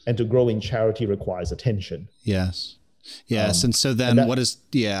 and to grow in charity requires attention. Yes. Yes. And so then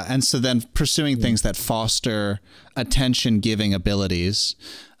and so then pursuing things that foster attention-giving abilities,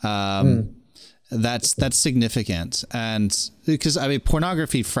 that's significant. And because, I mean,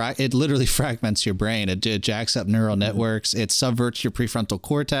 pornography, it literally fragments your brain. It jacks up neural networks. It subverts your prefrontal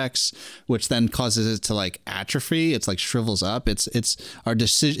cortex, which then causes it to like atrophy. It's like shrivels up. It's our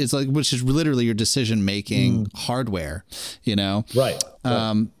decision. It's like, which is literally your decision-making hardware, Right.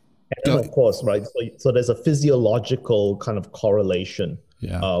 And of course, right. So there's a physiological kind of correlation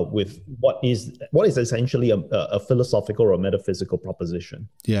with what is essentially a philosophical or metaphysical proposition.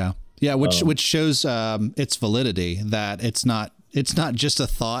 Yeah. Yeah. Which shows its validity, that it's not just a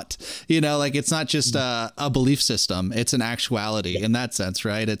thought, it's not just a belief system. It's an actuality in that sense,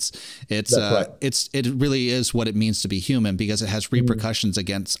 right? It really is what it means to be human, because it has repercussions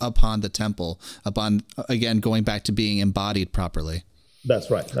upon the temple, again, going back to being embodied properly.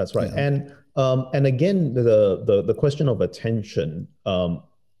 That's right. Yeah. And again, the question of attention,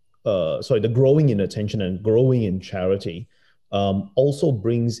 the growing in attention and growing in charity, also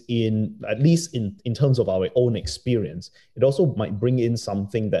brings in, at least in terms of our own experience, it also might bring in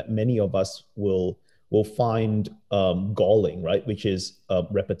something that many of us will find galling, right? Which is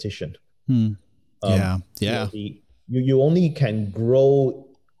repetition. You only can grow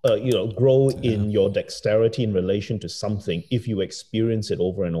in your dexterity in relation to something if you experience it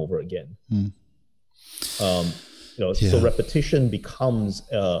over and over again. So repetition becomes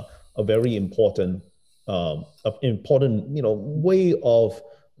a very important way of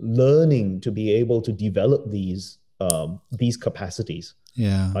learning to be able to develop these capacities.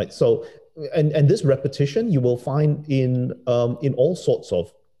 Yeah. Right. So, and this repetition you will find in all sorts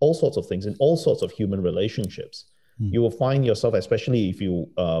of things, in all sorts of human relationships. You will find yourself, especially if you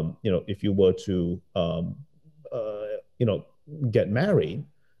were to get married,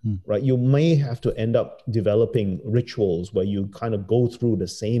 right? You may have to end up developing rituals where you kind of go through the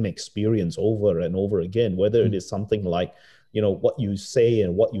same experience over and over again, whether it is something like, what you say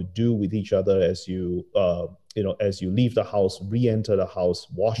and what you do with each other as you leave the house, re-enter the house,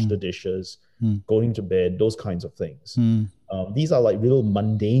 wash the dishes, going to bed, those kinds of things. These are like real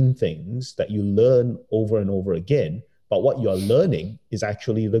mundane things that you learn over and over again. But what you're learning is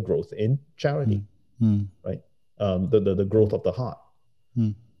actually the growth in charity, right? The growth of the heart.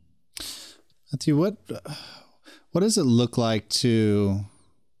 Matthew, what does it look like to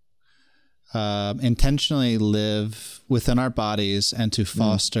intentionally live within our bodies and to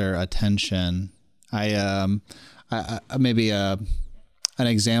foster attention? Maybe an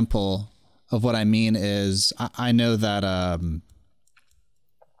example of what I mean is I know that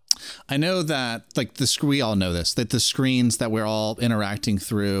like we all know this, that the screens that we're all interacting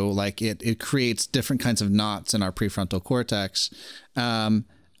through, like it creates different kinds of knots in our prefrontal cortex.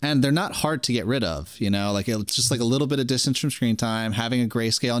 And they're not hard to get rid of, like it's just like a little bit of distance from screen time, having a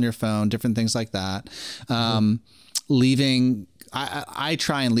grayscale on your phone, different things like that. I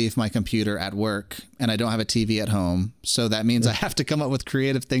try and leave my computer at work, and I don't have a TV at home. So that means I have to come up with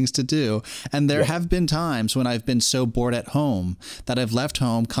creative things to do. And there have been times when I've been so bored at home that I've left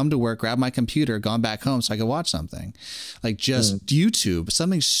home, come to work, grabbed my computer, gone back home so I could watch something like just YouTube,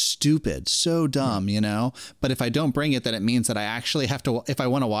 something stupid, so dumb, but if I don't bring it, then it means that I actually have to, if I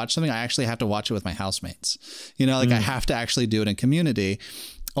want to watch something, I actually have to watch it with my housemates, I have to actually do it in community.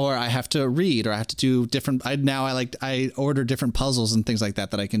 Or I have to read, or I have to do different. I order different puzzles and things like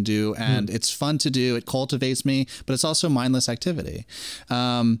that I can do, and it's fun to do. It cultivates me, but it's also mindless activity.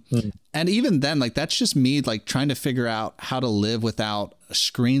 And even then, like, that's just me, like, trying to figure out how to live without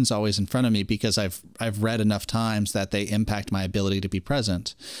screens always in front of me, because I've read enough times that they impact my ability to be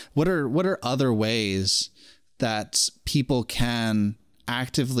present. What are other ways that people can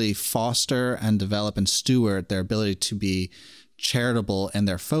actively foster and develop and steward their ability to be charitable in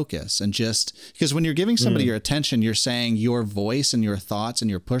their focus? And just because when you're giving somebody your attention, you're saying your voice and your thoughts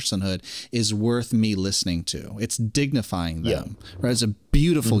and your personhood is worth me listening to. It's dignifying them, right? It's a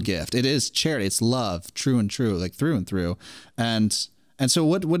beautiful gift. It is charity. It's love, true and true, like through and through. And so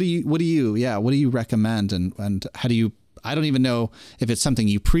what do you recommend? And how do you, I don't even know if it's something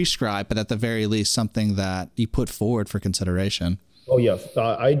you prescribe, but at the very least, something that you put forward for consideration. Oh yeah,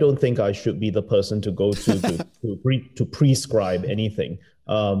 I don't think I should be the person to go to prescribe anything.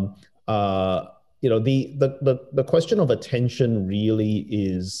 The question of attention really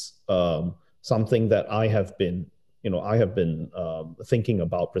is something that I have been thinking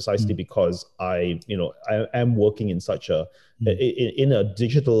about, precisely because I am working in such a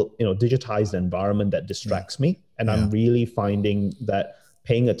digitized environment that distracts me, and I'm really finding that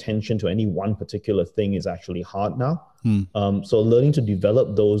paying attention to any one particular thing is actually hard now. So learning to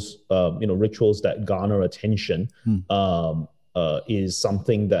develop those, rituals that garner attention is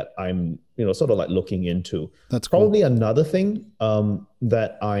something that I'm, sort of like looking into. That's probably cool. Another thing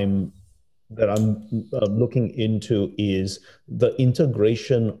that I'm looking into is the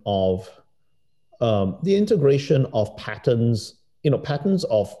integration of patterns, patterns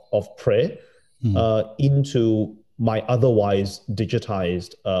of prayer into my otherwise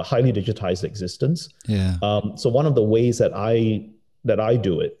digitized, highly digitized existence. Yeah. So one of the ways that I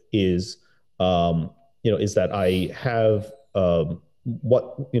do it is, is that I have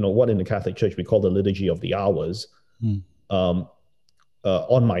what in the Catholic Church we call the Liturgy of the Hours on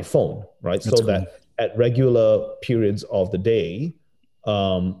my phone, right? That's so cool. That at regular periods of the day,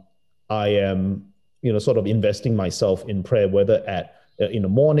 I am, sort of investing myself in prayer, whether in the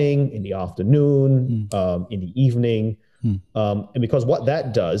morning, in the afternoon, in the evening. And because what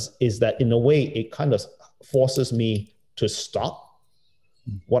that does is that in a way, it kind of forces me to stop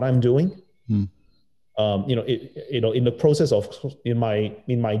what I'm doing. In the process of in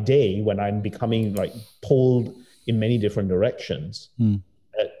my day, when I'm becoming like pulled in many different directions,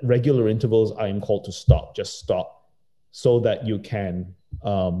 at regular intervals, I am called to stop, just stop, so that you can,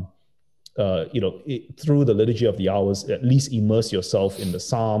 through the Liturgy of the Hours, at least immerse yourself in the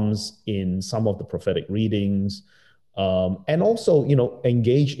Psalms, in some of the prophetic readings, and also,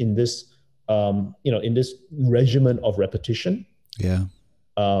 engage in this, in this regimen of repetition. Yeah.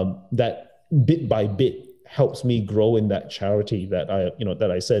 That bit by bit helps me grow in that charity that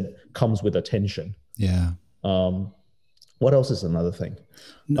I said comes with attention. Yeah. What else is another thing?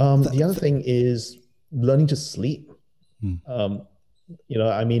 The other thing is learning to sleep. One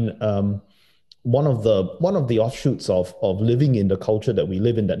of the offshoots of living in the culture that we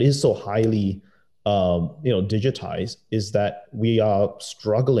live in, that is so highly, digitized, is that we are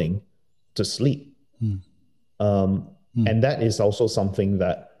struggling to sleep. And that is also something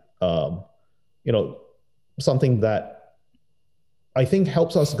that, something that I think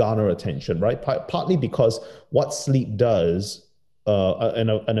helps us garner attention, right? Partly because what sleep does, and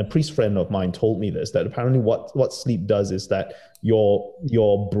a priest friend of mine told me this, that apparently what sleep does is that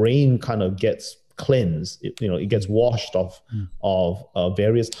your brain kind of gets cleansed. It gets washed of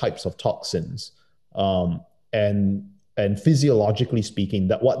various types of toxins, and physiologically speaking,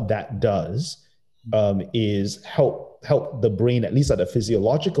 that what that does is help the brain, at least at a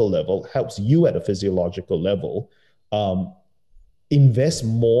physiological level, helps you at a physiological level invest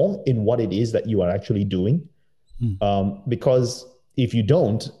more in what it is that you are actually doing, because if you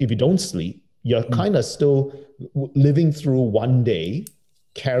don't sleep, you're kind of still living through one day,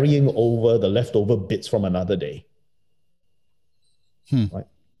 carrying over the leftover bits from another day. Right?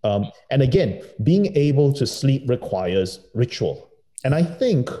 And again, being able to sleep requires ritual. And I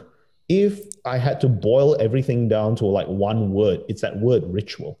think if I had to boil everything down to like one word, it's that word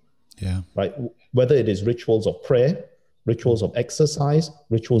ritual. Yeah. Right. Whether it is rituals of prayer, rituals of exercise,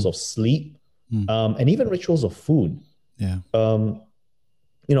 rituals of sleep, and even rituals of food. Yeah.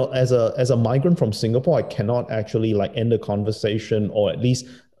 As a migrant from Singapore, I cannot actually like end a conversation, or at least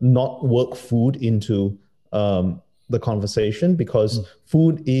not work food into the conversation, because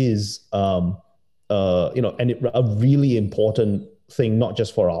food is a really important thing, not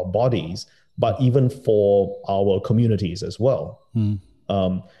just for our bodies, but even for our communities as well.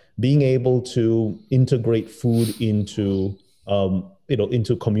 Being able to integrate food into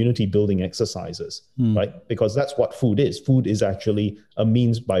into community building exercises, right? Because that's what food is. Food is actually a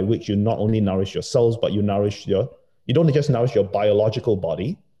means by which you not only nourish yourselves, but you don't just nourish your biological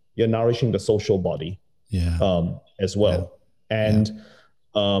body, you're nourishing the social body as well. And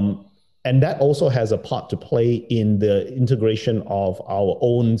that also has a part to play in the integration of our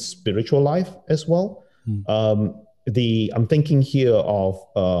own spiritual life as well. I'm thinking here of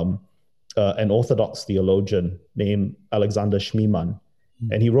an Orthodox theologian named Alexander Schmemann,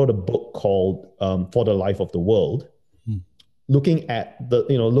 and he wrote a book called For the Life of the World, looking at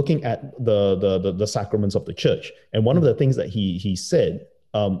the sacraments of the church. And one of the things that he said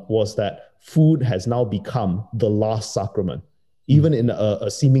was that food has now become the last sacrament. Even in a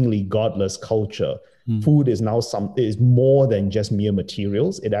seemingly godless culture, food is now is more than just mere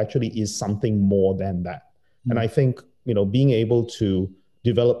materials. It actually is something more than that. And I think, being able to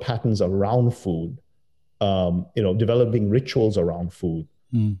develop patterns around food, developing rituals around food,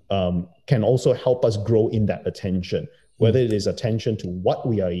 can also help us grow in that attention, whether it is attention to what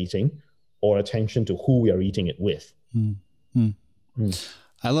we are eating or attention to who we are eating it with.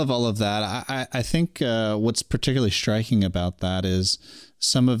 I love all of that. I think what's particularly striking about that is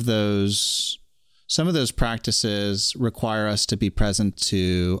some of those practices require us to be present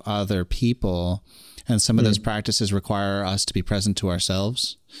to other people, and some of those practices require us to be present to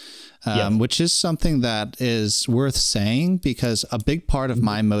ourselves, which is something that is worth saying, because a big part of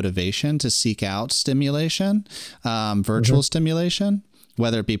my motivation to seek out stimulation, virtual stimulation,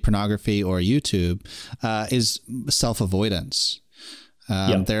 whether it be pornography or YouTube, is self-avoidance.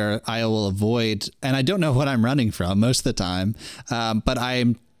 I will avoid, and I don't know what I'm running from most of the time, but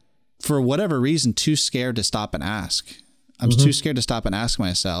I'm, for whatever reason, too scared to stop and ask. I'm too scared to stop and ask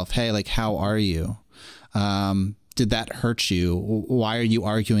myself, hey, like, how are you? Did that hurt you? Why are you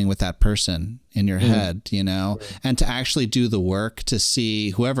arguing with that person in your head, And to actually do the work to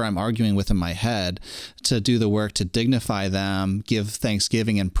see whoever I'm arguing with in my head, to do the work to dignify them, give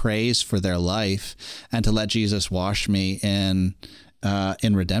thanksgiving and praise for their life, and to let Jesus wash me in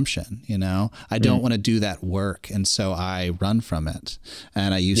redemption. I don't want to do that work, and so I run from it,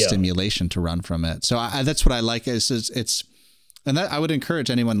 and I use stimulation to run from it. So that's what I like. And that I would encourage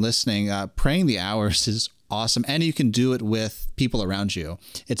anyone listening. Praying the Hours is awesome, and you can do it with people around you.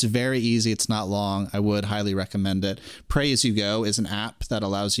 It's very easy. It's not long. I would highly recommend it. Pray As You Go is an app that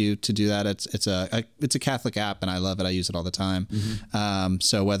allows you to do that. It's a Catholic app, and I love it. I use it all the time.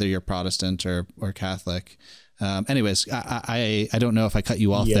 So whether you're Protestant or Catholic. Anyways, I don't know if I cut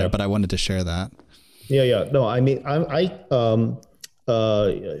you off there, but I wanted to share that. No, I mean,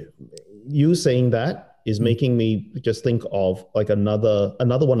 you saying that is making me just think of like another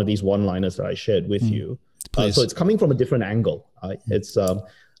one of these one-liners that I shared with you. So it's coming from a different angle. It's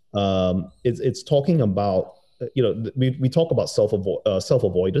talking about, we talk about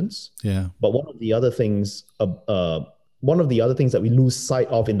self-avoidance. But one of the other things that we lose sight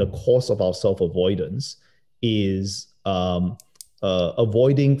of in the course of our self-avoidance is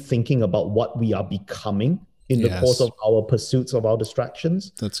avoiding thinking about what we are becoming in the course of our pursuits of our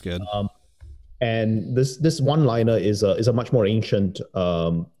distractions. That's good. And this one-liner is a much more ancient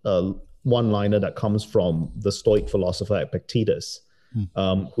one-liner that comes from the Stoic philosopher Epictetus,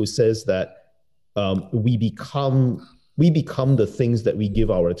 who says that we become the things that we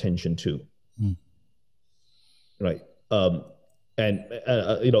give our attention to. Right. And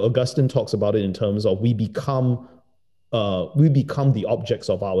Augustine talks about it in terms of we become the objects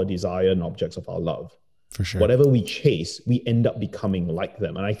of our desire and objects of our love. For sure. Whatever we chase, we end up becoming like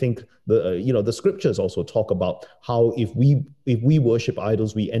them. And I think the scriptures also talk about how if we worship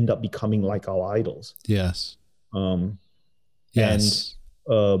idols, we end up becoming like our idols. Yes. Yes.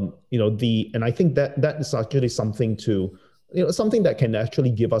 And I think that is actually something something that can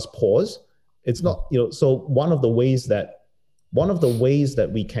actually give us pause. It's not, so one of the ways that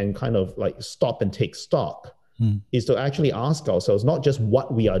we can kind of like stop and take stock is to actually ask ourselves not just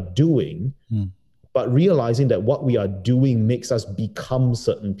what we are doing, but realizing that what we are doing makes us become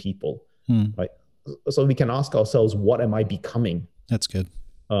certain people, right? So we can ask ourselves, what am I becoming? That's good.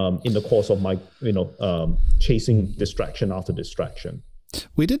 In the course of my, chasing distraction after distraction.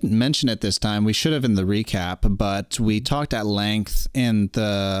 We didn't mention it this time. We should have in the recap, but we talked at length in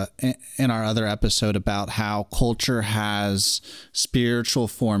our other episode about how culture has spiritual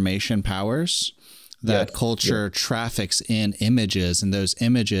formation powers. That culture traffics in images, and those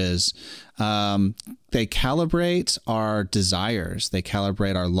images, they calibrate our desires, they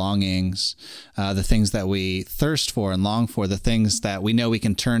calibrate our longings, the things that we thirst for and long for, the things that we know we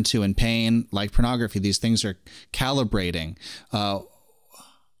can turn to in pain, like pornography. These things are calibrating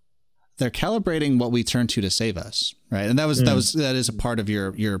they're calibrating what we turn to save us, right? And that is a part of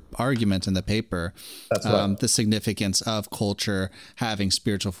your argument in the paper. That's right. The significance of culture having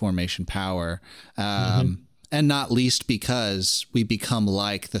spiritual formation power, and not least because we become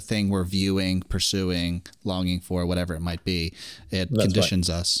like the thing we're viewing, pursuing, longing for, whatever it might be. It conditions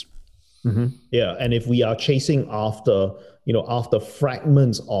us. Yeah, and if we are chasing after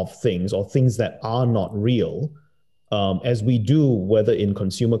fragments of things or things that are not real, as we do, whether in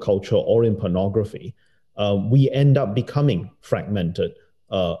consumer culture or in pornography, we end up becoming fragmented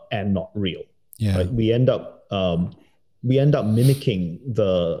and not real. Yeah, right? We end up mimicking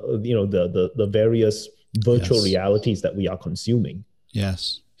the various virtual realities that we are consuming.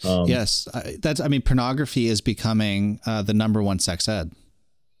 Yes, pornography is becoming the number one sex ed.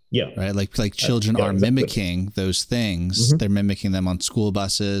 Yeah. Right. Like children are mimicking those things. They're mimicking them on school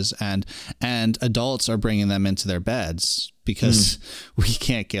buses, and adults are bringing them into their beds because we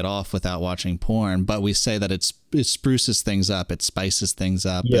can't get off without watching porn. But we say that it spruces things up. It spices things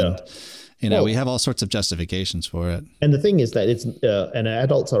up. Yeah. And, we have all sorts of justifications for it. And the thing is that it's, and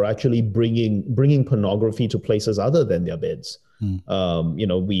adults are actually bringing pornography to places other than their beds. They're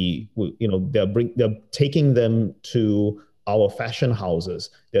taking them to our fashion houses.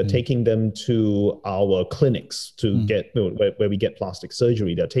 They're taking them to our clinics to get where we get plastic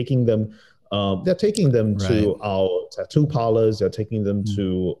surgery. They're taking them to our tattoo parlors. They're taking them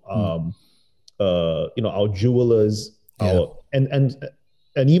to our jewelers, our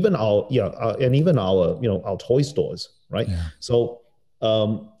even our toy stores, right? Yeah. So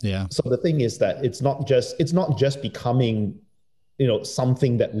so the thing is that it's not just becoming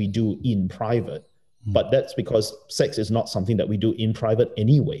something that we do in private. But that's because sex is not something that we do in private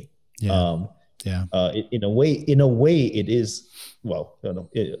anyway. In a way, it is. Well,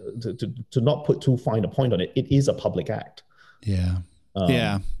 to not put too fine a point on it, it is a public act.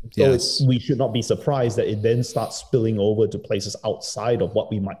 So we should not be surprised that it then starts spilling over to places outside of what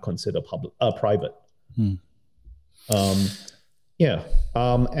we might consider private. And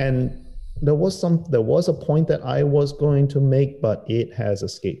there was a point that I was going to make, but it has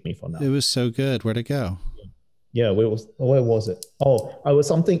escaped me for now. It was so good. Where'd it go? Yeah, where was it?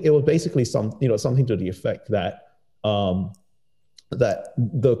 It was basically something to the effect that that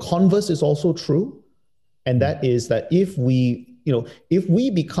the converse is also true, and that is that if we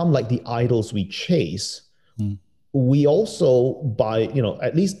become like the idols we chase, we also, by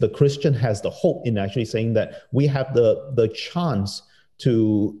at least the Christian has the hope in actually saying that we have the chance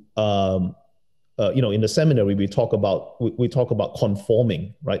to in the seminary we talk about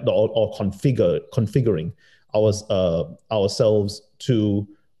conforming, right, or configuring ourselves to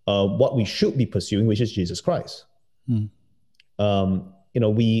what we should be pursuing, which is Jesus Christ. We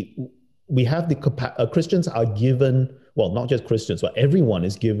have Christians are given, well, not just Christians, but everyone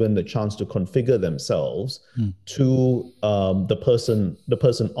is given the chance to configure themselves to the person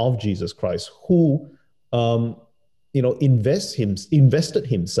of Jesus Christ, who invested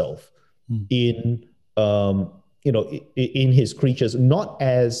himself in in his creatures, not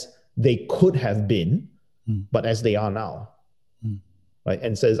as they could have been, but as they are now, right?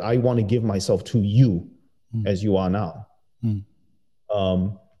 And says, I want to give myself to you as you are now.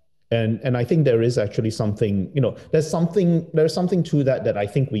 And I think there is actually something, there's something to that I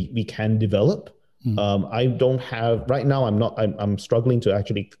think we can develop. I don't have right now. I'm struggling to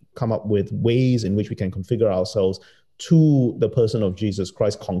actually come up with ways in which we can configure ourselves to the person of Jesus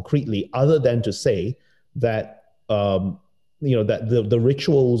Christ concretely, other than to say that that the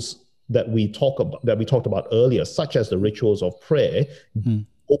rituals that we talked about earlier, such as the rituals of prayer,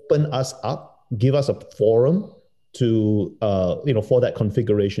 open us up, give us a forum to for that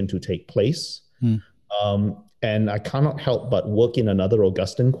configuration to take place. And I cannot help but work in another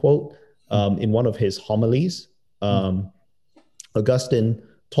Augustine quote. In one of his homilies, Augustine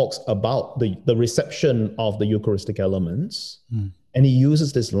talks about the reception of the Eucharistic elements, and he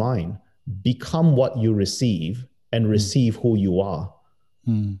uses this line: become what you receive and receive who you are.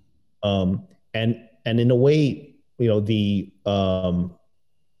 And in a way, the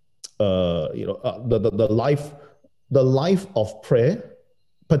life of prayer,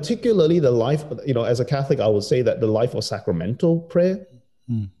 particularly the life, as a Catholic, I would say that the life of sacramental prayer,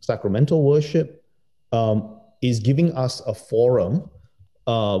 sacramental worship, is giving us a forum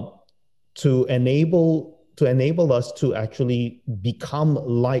to enable us to actually become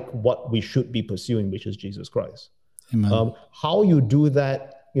like what we should be pursuing, which is Jesus Christ. How you do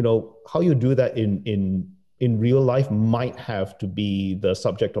that, in real life might have to be the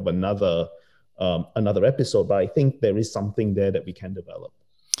subject of another episode, but I think there is something there that we can develop.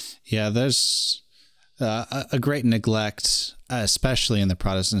 Yeah, there's a great neglect especially in the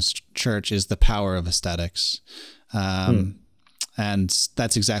Protestant church, is the power of aesthetics. And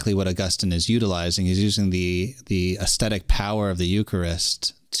that's exactly what Augustine is utilizing. He's using the aesthetic power of the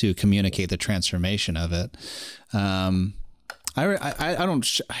Eucharist to communicate the transformation of it. I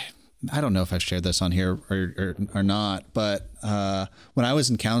don't know if I've shared this on here or not, but when I was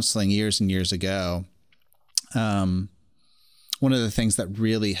in counseling years and years ago, one of the things that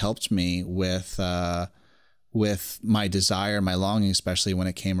really helped me with my desire, my longing, especially when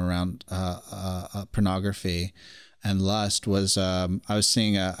it came around pornography and lust, was I was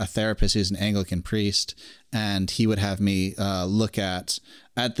seeing a therapist who's an Anglican priest, and he would have me look at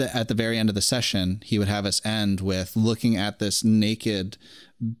the very end of the session, he would have us end with looking at this naked,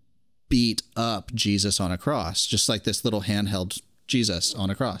 beat up Jesus on a cross, just like this little handheld Jesus on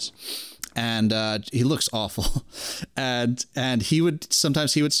a cross. And he looks awful. And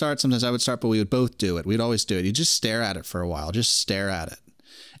sometimes he would start, sometimes I would start, but we would both do it. We'd always do it. He'd just stare at it for a while, just stare at it.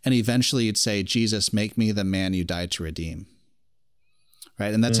 And eventually you'd say, Jesus, make me the man you died to redeem.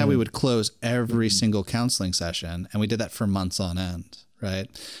 Right. And that's how we would close every single counseling session. And we did that for months on end. Right.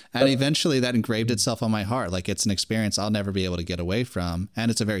 And eventually that engraved itself on my heart. Like, it's an experience I'll never be able to get away from. And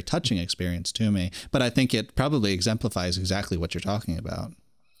it's a very touching experience to me. But I think it probably exemplifies exactly what you're talking about.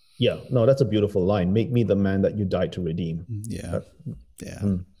 Yeah. No, that's a beautiful line. Make me the man that you died to redeem. Yeah.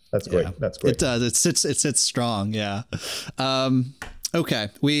 That's great. Yeah. That's great. It does. It sits strong. Yeah. Okay.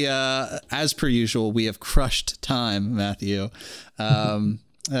 We, as per usual, we have crushed time, Matthew.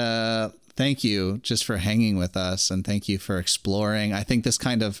 Thank you just for hanging with us, and thank you for exploring. I think this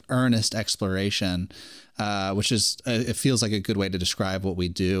kind of earnest exploration, which is, it feels like a good way to describe what we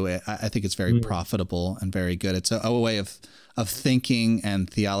do. I think it's very profitable and very good. It's a way of thinking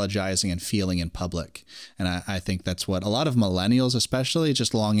and theologizing and feeling in public. And I think that's what a lot of millennials, especially,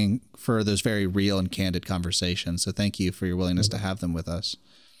 just longing for those very real and candid conversations. So thank you for your willingness to have them with us.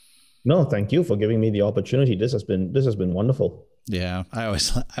 No, thank you for giving me the opportunity. This has been wonderful. Yeah, I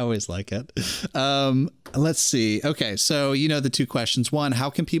always like it. Let's see. Okay, so the two questions. One,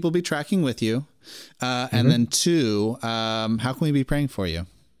 how can people be tracking with you? And then two, how can we be praying for you?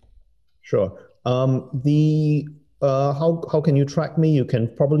 Sure. How can you track me? You can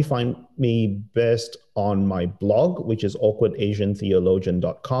probably find me best on my blog, which is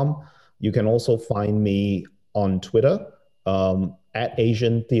awkwardasiantheologian.com. You can also find me on Twitter, at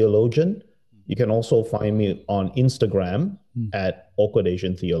Asian Theologian. You can also find me on Instagram at Awkward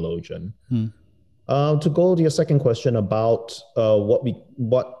Asian Theologian. To go to your second question about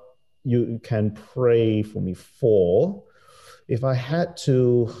what you can pray for me for, if I had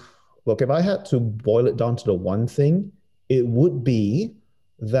to boil it down to the one thing, it would be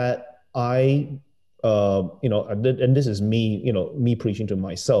that and this is me preaching to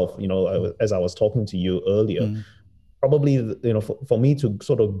myself, as I was talking to you earlier. Probably, for me to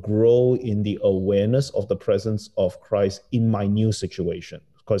sort of grow in the awareness of the presence of Christ in my new situation.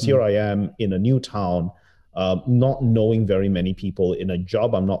 Because here I am in a new town, not knowing very many people, in a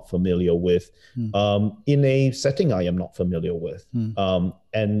job I'm not familiar with, in a setting I am not familiar with.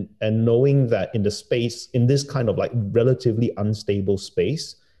 And knowing that in this kind of like relatively unstable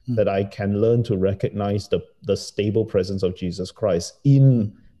space, that I can learn to recognize the stable presence of Jesus Christ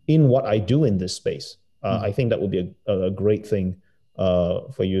in what I do in this space. I think that would be a great thing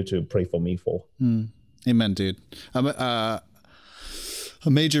for you to pray for me for. Amen, dude. A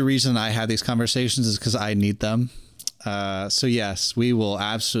major reason I have these conversations is because I need them. So yes, we will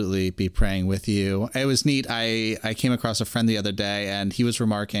absolutely be praying with you. It was neat. I came across a friend the other day, and he was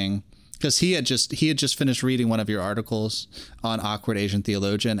remarking, because he had just finished reading one of your articles on Awkward Asian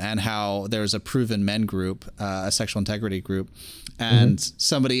Theologian, and how there's a Proven Men group, a sexual integrity group, and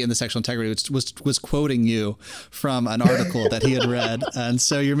somebody in the sexual integrity was quoting you from an article that he had read. And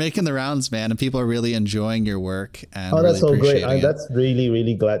so you're making the rounds, man, and people are really enjoying your work. And that's so great. That's really,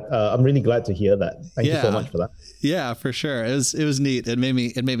 really glad. I'm really glad to hear that. Thank you so much for that. Yeah, for sure. It was neat. It made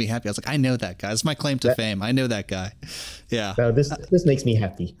me happy. I was like, I know that guy. It's my claim to fame. I know that guy. Yeah. No, this makes me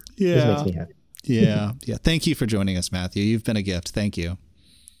happy. Yeah. This makes me happy. Yeah. Thank you for joining us, Matthew. You've been a gift. Thank you.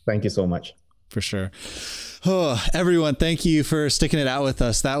 Thank you so much. For sure. Oh, everyone, thank you for sticking it out with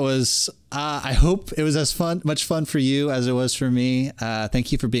us. That was, I hope it was as much fun for you as it was for me.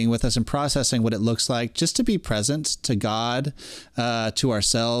 Thank you for being with us and processing what it looks like just to be present to God, to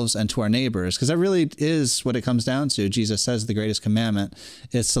ourselves, and to our neighbors, because that really is what it comes down to. Jesus says the greatest commandment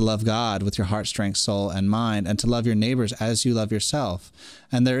is to love God with your heart, strength, soul, and mind, and to love your neighbors as you love yourself.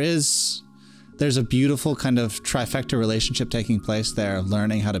 And there's there's a beautiful kind of trifecta relationship taking place there of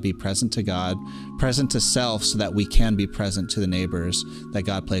learning how to be present to God, present to self, so that we can be present to the neighbors that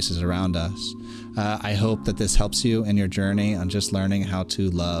God places around us. I hope that this helps you in your journey on just learning how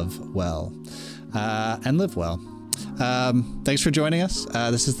to love well and live well. Thanks for joining us.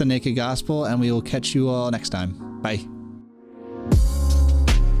 This is The Naked Gospel, and we will catch you all next time. Bye.